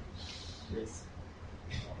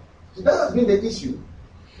 So that has been the issue.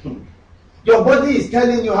 Your body is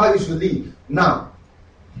telling you how you should live. Now,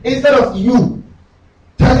 instead of you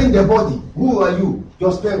telling the body, who are you?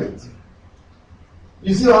 Your spirit.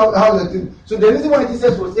 You see how the thing. So the reason why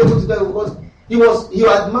Jesus was able to tell because he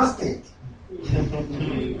had mastered.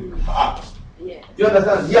 You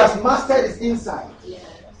understand? He has mastered his inside.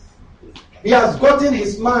 He has gotten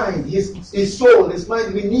his mind, his soul, his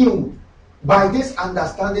mind renewed by this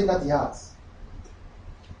understanding that he has.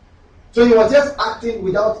 So he was just acting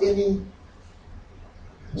without any.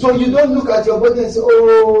 So you don't look at your body and say,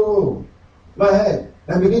 "Oh, my head,"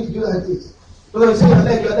 and begin to do like this. So you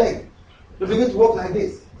say your leg. You begin to walk like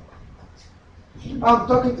this. I'm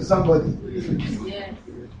talking to somebody. Yes.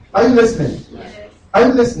 Are you listening? Yes. Are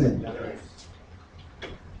you listening? Yes.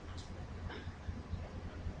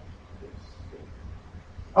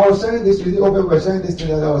 I was sharing this with you. We were sharing this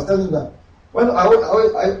together. I was telling them when I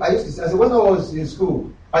used to say, I said, when I was in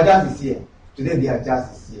school, Ajas is here. Today the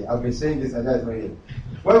Ajas is here. I've been saying this, Ajas is not here.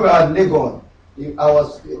 When we were at Legon, we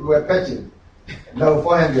were patching. Now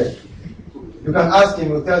 400. You can ask him,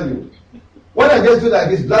 he'll tell you. When I just do like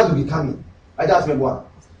this, blood will be coming. I just remember one.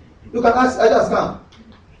 You can ask, I just come.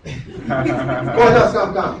 Oh, I just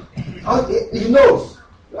come. He knows.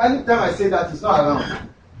 Anytime I say that, he's not around.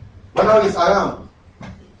 But now he's around.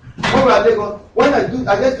 When we are there, when I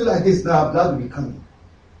just do like this, now blood will be coming.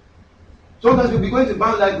 Sometimes you'll be going to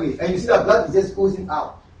bound like way, and you see that blood is just oozing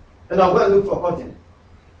out. And I'll go and look for cotton.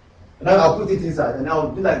 And then I'll put it inside, and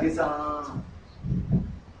I'll do like this.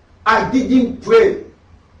 I didn't pray.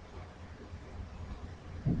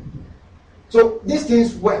 So these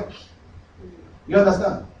things work. You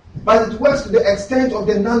understand? But it works to the extent of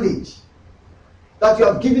the knowledge that you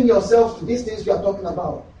have given yourself to these things you are talking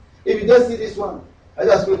about. If you just see this one, I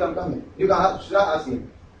just wait, I'm coming. You can ask, should I ask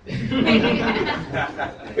him?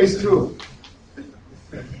 It's true.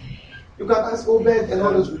 You can ask Obed and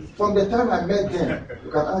all those. From the time I met them,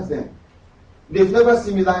 you can ask them. They've never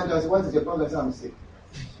seen me lying down and say, what is your problem? I say, I'm sick.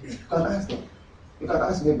 You can ask them. You can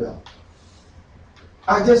ask Gabriel.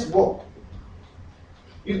 I just walk.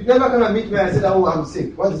 You never come and meet me and say, oh, I'm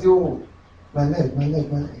sick. What is it? Oh, my leg.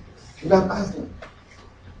 You can ask them.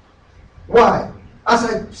 Why? As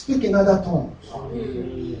I speak in other tongues,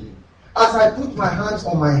 as I put my hands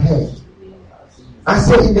on my head, I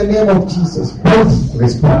say in the name of Jesus, both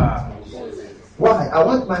respond. Why? I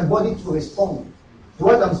want my body to respond to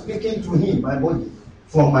what I'm speaking to him, my body,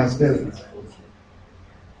 from my spirit.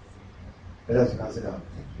 Let us consider.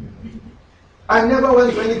 I never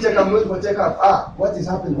went for any checkup. I'm going for checkup. What is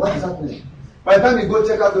happening? What is happening? By the time you go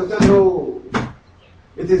check up, they'll tell you,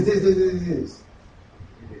 it is this.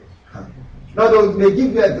 Now they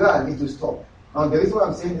give you a drug, it will stop. Now the reason why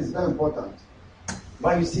I'm saying this is very important.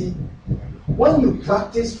 But you see, when you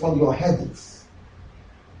practice from your headaches,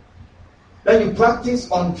 then you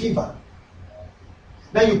practice on fever,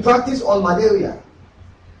 then you practice on malaria,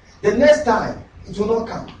 the next time it will not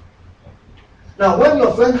come. Now when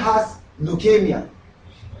your friend has leukemia,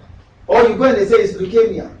 or you go and they say it's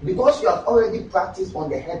leukemia, because you have already practiced on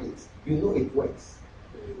the headaches, you know it works.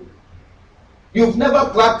 You've never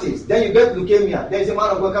practiced, then you get leukemia, then you say,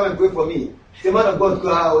 man of God, come and pray for me. Say, man of God,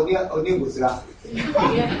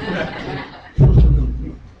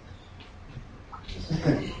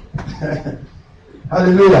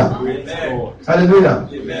 Hallelujah. Amen. Hallelujah.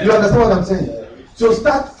 Amen. You understand what I'm saying? So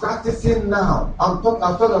start practicing now. I'm talking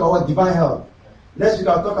about what? Divine health. Next week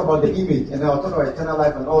I'll talk about the image, and then I'll talk about eternal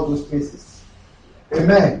life and all those places.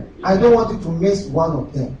 Amen. I don't want you to miss one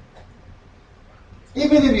of them.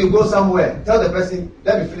 Even if you go somewhere, tell the person,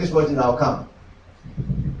 let me finish watching, I'll come.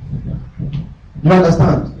 You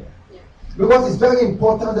understand? Because it's very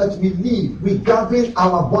important that we live, we govern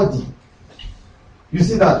our body. You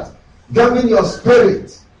see that? Govern your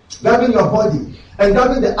spirit, govern your body, and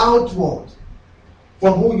govern the outward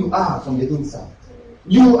from who you are from the inside.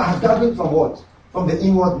 You are governed from what? From the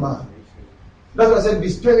inward man. That's why I said be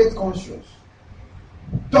spirit conscious.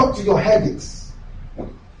 Talk to your headaches.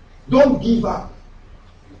 Don't give up.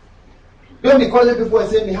 Don't be calling people and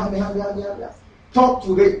saying, me. Talk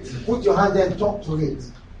to it. Put your hand there and talk to it.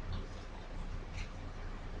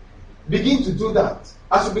 Begin to do that.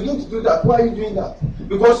 As you begin to do that, why are you doing that?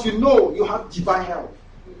 Because you know you have divine health.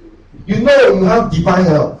 You know you have divine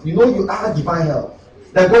health. You know you are divine health.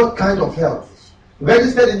 The God kind of health.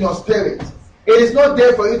 Registered in your spirit. It is not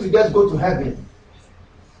there for you to just go to heaven.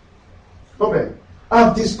 Okay.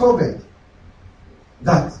 I've discovered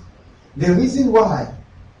that the reason why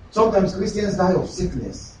sometimes Christians die of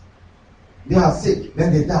sickness, they are sick,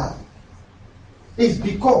 then they die, is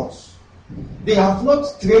because they have not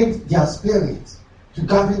trained their spirit to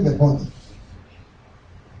govern the body.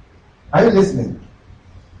 Are you listening?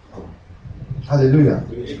 Hallelujah.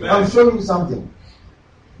 Amen. I'm showing you something.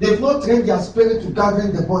 They've not trained their spirit to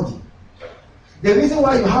govern the body. The reason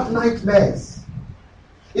why you have nightmares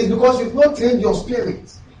It's because you've not trained your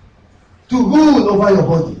spirit to rule over your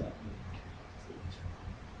body.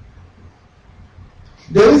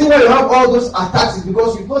 The reason why you have all those attacks is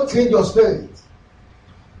because you've not trained your spirit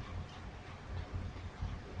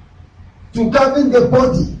to govern the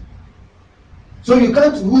body. So you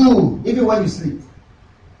can't rule even when you sleep.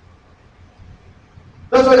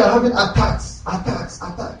 That's why you're having attacks.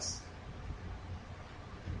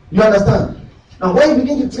 You understand? Now when you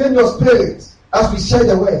begin to train your spirit, as we share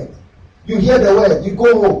the word, you hear the word, you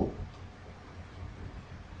go home,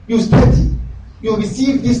 you study, you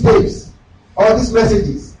receive these tapes or these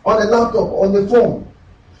messages on the laptop, on the phone.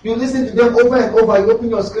 You listen to them over and over, you open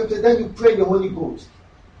your scripture, then you pray the Holy Ghost.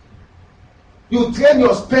 You train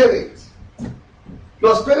your spirit.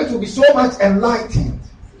 Your spirit will be so much enlightened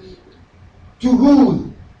to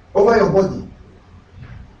rule over your body.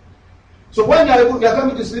 So when you are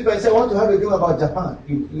coming to sleep and say, I want to have a dream about Japan,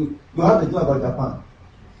 you have a dream about Japan.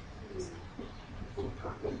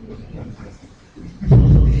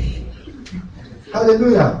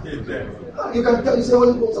 Hallelujah. You can tell, you say,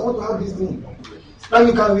 Holy Ghost, I want to have this dream. Now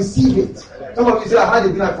you can receive it. Some of you say, I had a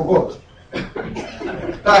dream, I forgot.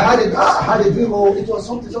 I had a dream, oh, it was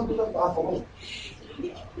something I forgot.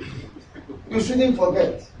 You shouldn't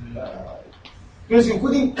forget. Because you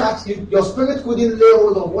couldn't catch it, your spirit couldn't lay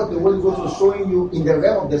hold of what the Holy Ghost was showing you in the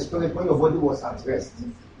realm of the spirit when your body was at rest.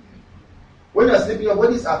 When you are sleeping, your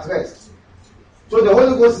body is at rest. So the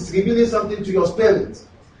Holy Ghost is revealing something to your spirit.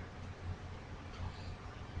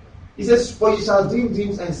 He says, for you shall dream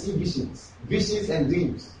dreams and see visions. Visions and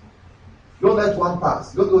dreams. Don't let one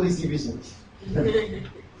pass. Don't only see visions.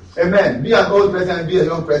 Amen. Be an old person and be a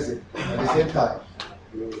young person at the same time.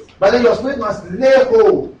 But then your spirit must lay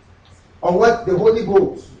hold on what the Holy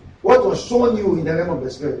Ghost, what was shown you in the realm of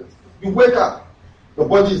the spirit. You wake up, your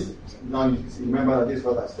body is, now you remember that this is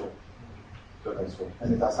what I saw.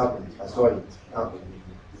 And it has happened. I saw it happen.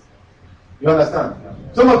 You understand?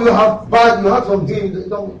 Some of you have some dream.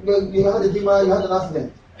 You had a dream, you had an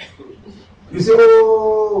accident. You say,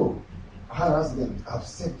 oh, I had an accident. I've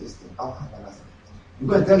said this thing. I'll have an accident. You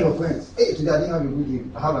go and tell your friends, hey, today I didn't have a good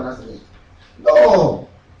dream. I have an accident. No.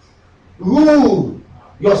 Rule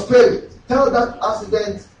your spirit. Tell that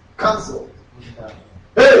accident, cancel.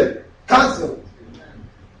 Hey, cancel.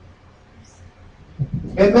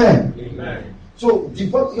 Amen. Amen. So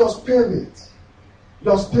devote your spirit.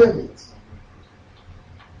 Your spirit.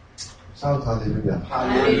 Shout hallelujah.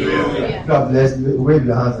 Hallelujah. God bless you. Wave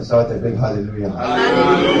your hands and shout a big hallelujah.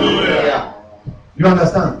 Hallelujah. You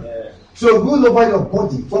understand? Yeah. So rule over your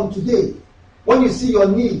body from today. When you see your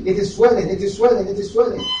knee, it is swelling, it is swelling, it is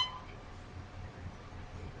swelling.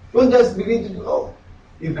 Don't just begin to do, oh,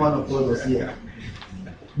 if man of God was here.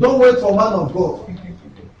 Don't wait for man of God.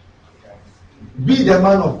 Be the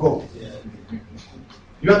man of God.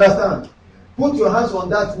 You understand? Put your hands on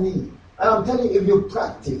that knee. And I'm telling you, if you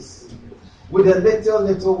practice with the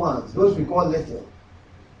little ones, those we call little.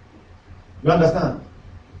 You understand?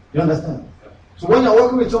 You understand? So when you're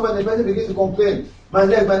working with someone, the person begins to complain, my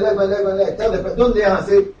leg. Tell the person, don't lay and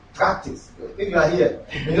say, practice. If you are here,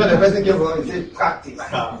 you know the person came from and say, practice.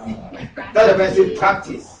 Tell the person, say,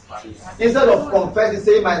 practice. Instead of confessing,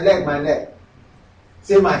 say, my leg.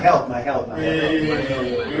 Say, my health.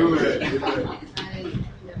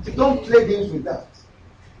 Don't play games with that.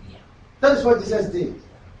 That is what Jesus did.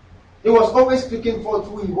 He was always speaking forth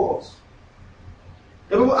who he was.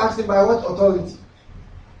 The people asked him by what authority.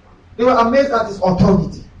 They were amazed at his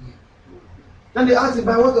authority. Then they asked him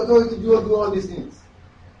by what authority do you do all these things.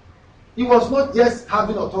 He was not just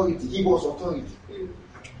having authority, he was authority.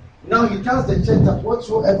 Now he tells the church that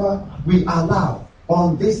whatsoever we allow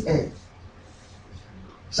on this earth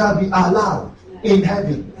shall be allowed in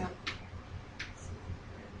heaven.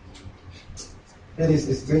 That is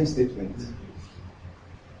a strange statement.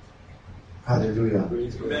 Hallelujah.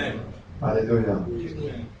 Amen. Hallelujah.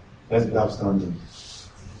 Let's be upstanding.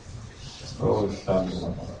 Oh,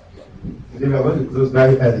 Shalom. Today we are going to close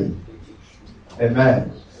very early.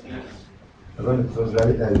 Amen. We're going to close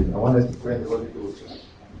very early. I want us to pray in the Holy Ghost.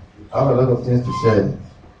 I have a lot of things to share.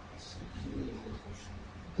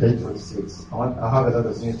 8:46. I have a lot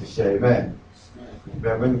of things to share. Amen. We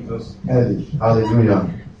are going to close early. Hallelujah.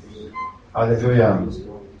 Hallelujah.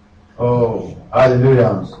 Oh,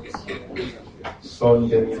 hallelujah.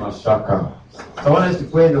 Sunday Mashaka. So I want us to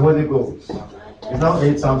pray in the Holy Ghost. It's now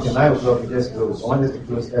 8 something, 9 o'clock, we just close. I want us to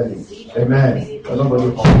close early. Amen. So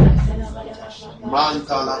nobody come.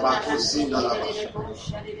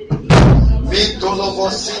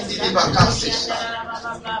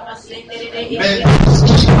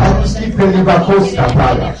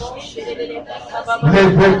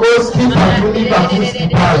 Lebrekoski Patuni Bakuski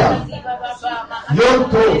Paya.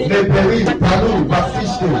 Yonto Leberi Palu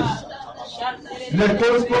Bakishte.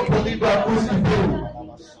 Lekosko Puni Bakuski Paya.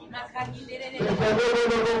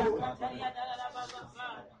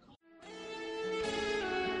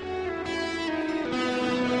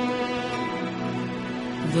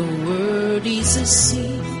 The word is a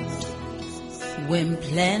seed, when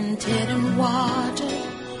planted and watered,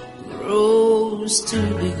 grows to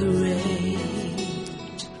be great.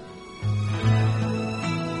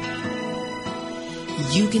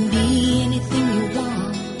 You can be anything you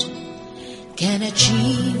want, can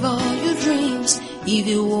achieve all your dreams if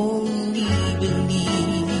you only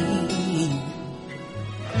believe.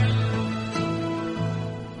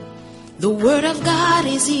 The word of God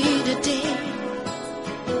is here today,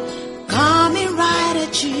 coming right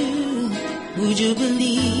at you. Would you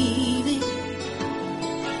believe it?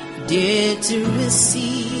 Dare to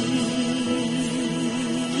receive.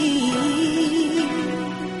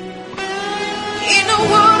 In a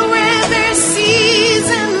world where there's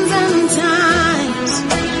seasons and times,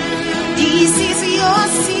 this is your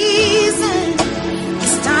season.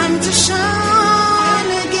 It's time to shine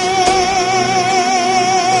again.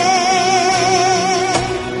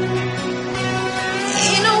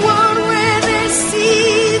 In a world where there's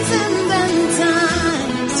seasons and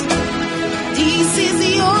times, this is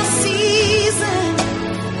your season.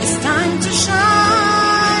 It's time to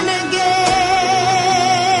shine again.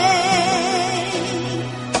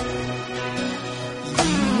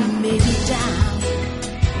 You may be down,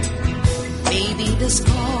 may be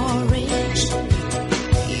discouraged.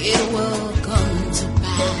 It will come to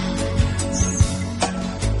pass.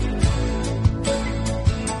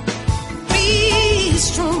 Be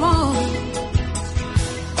strong,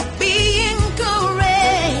 be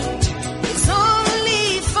encouraged. It's only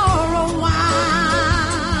for a while.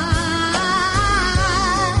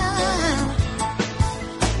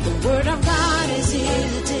 The word of God is here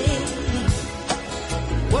today,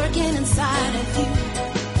 working inside of you.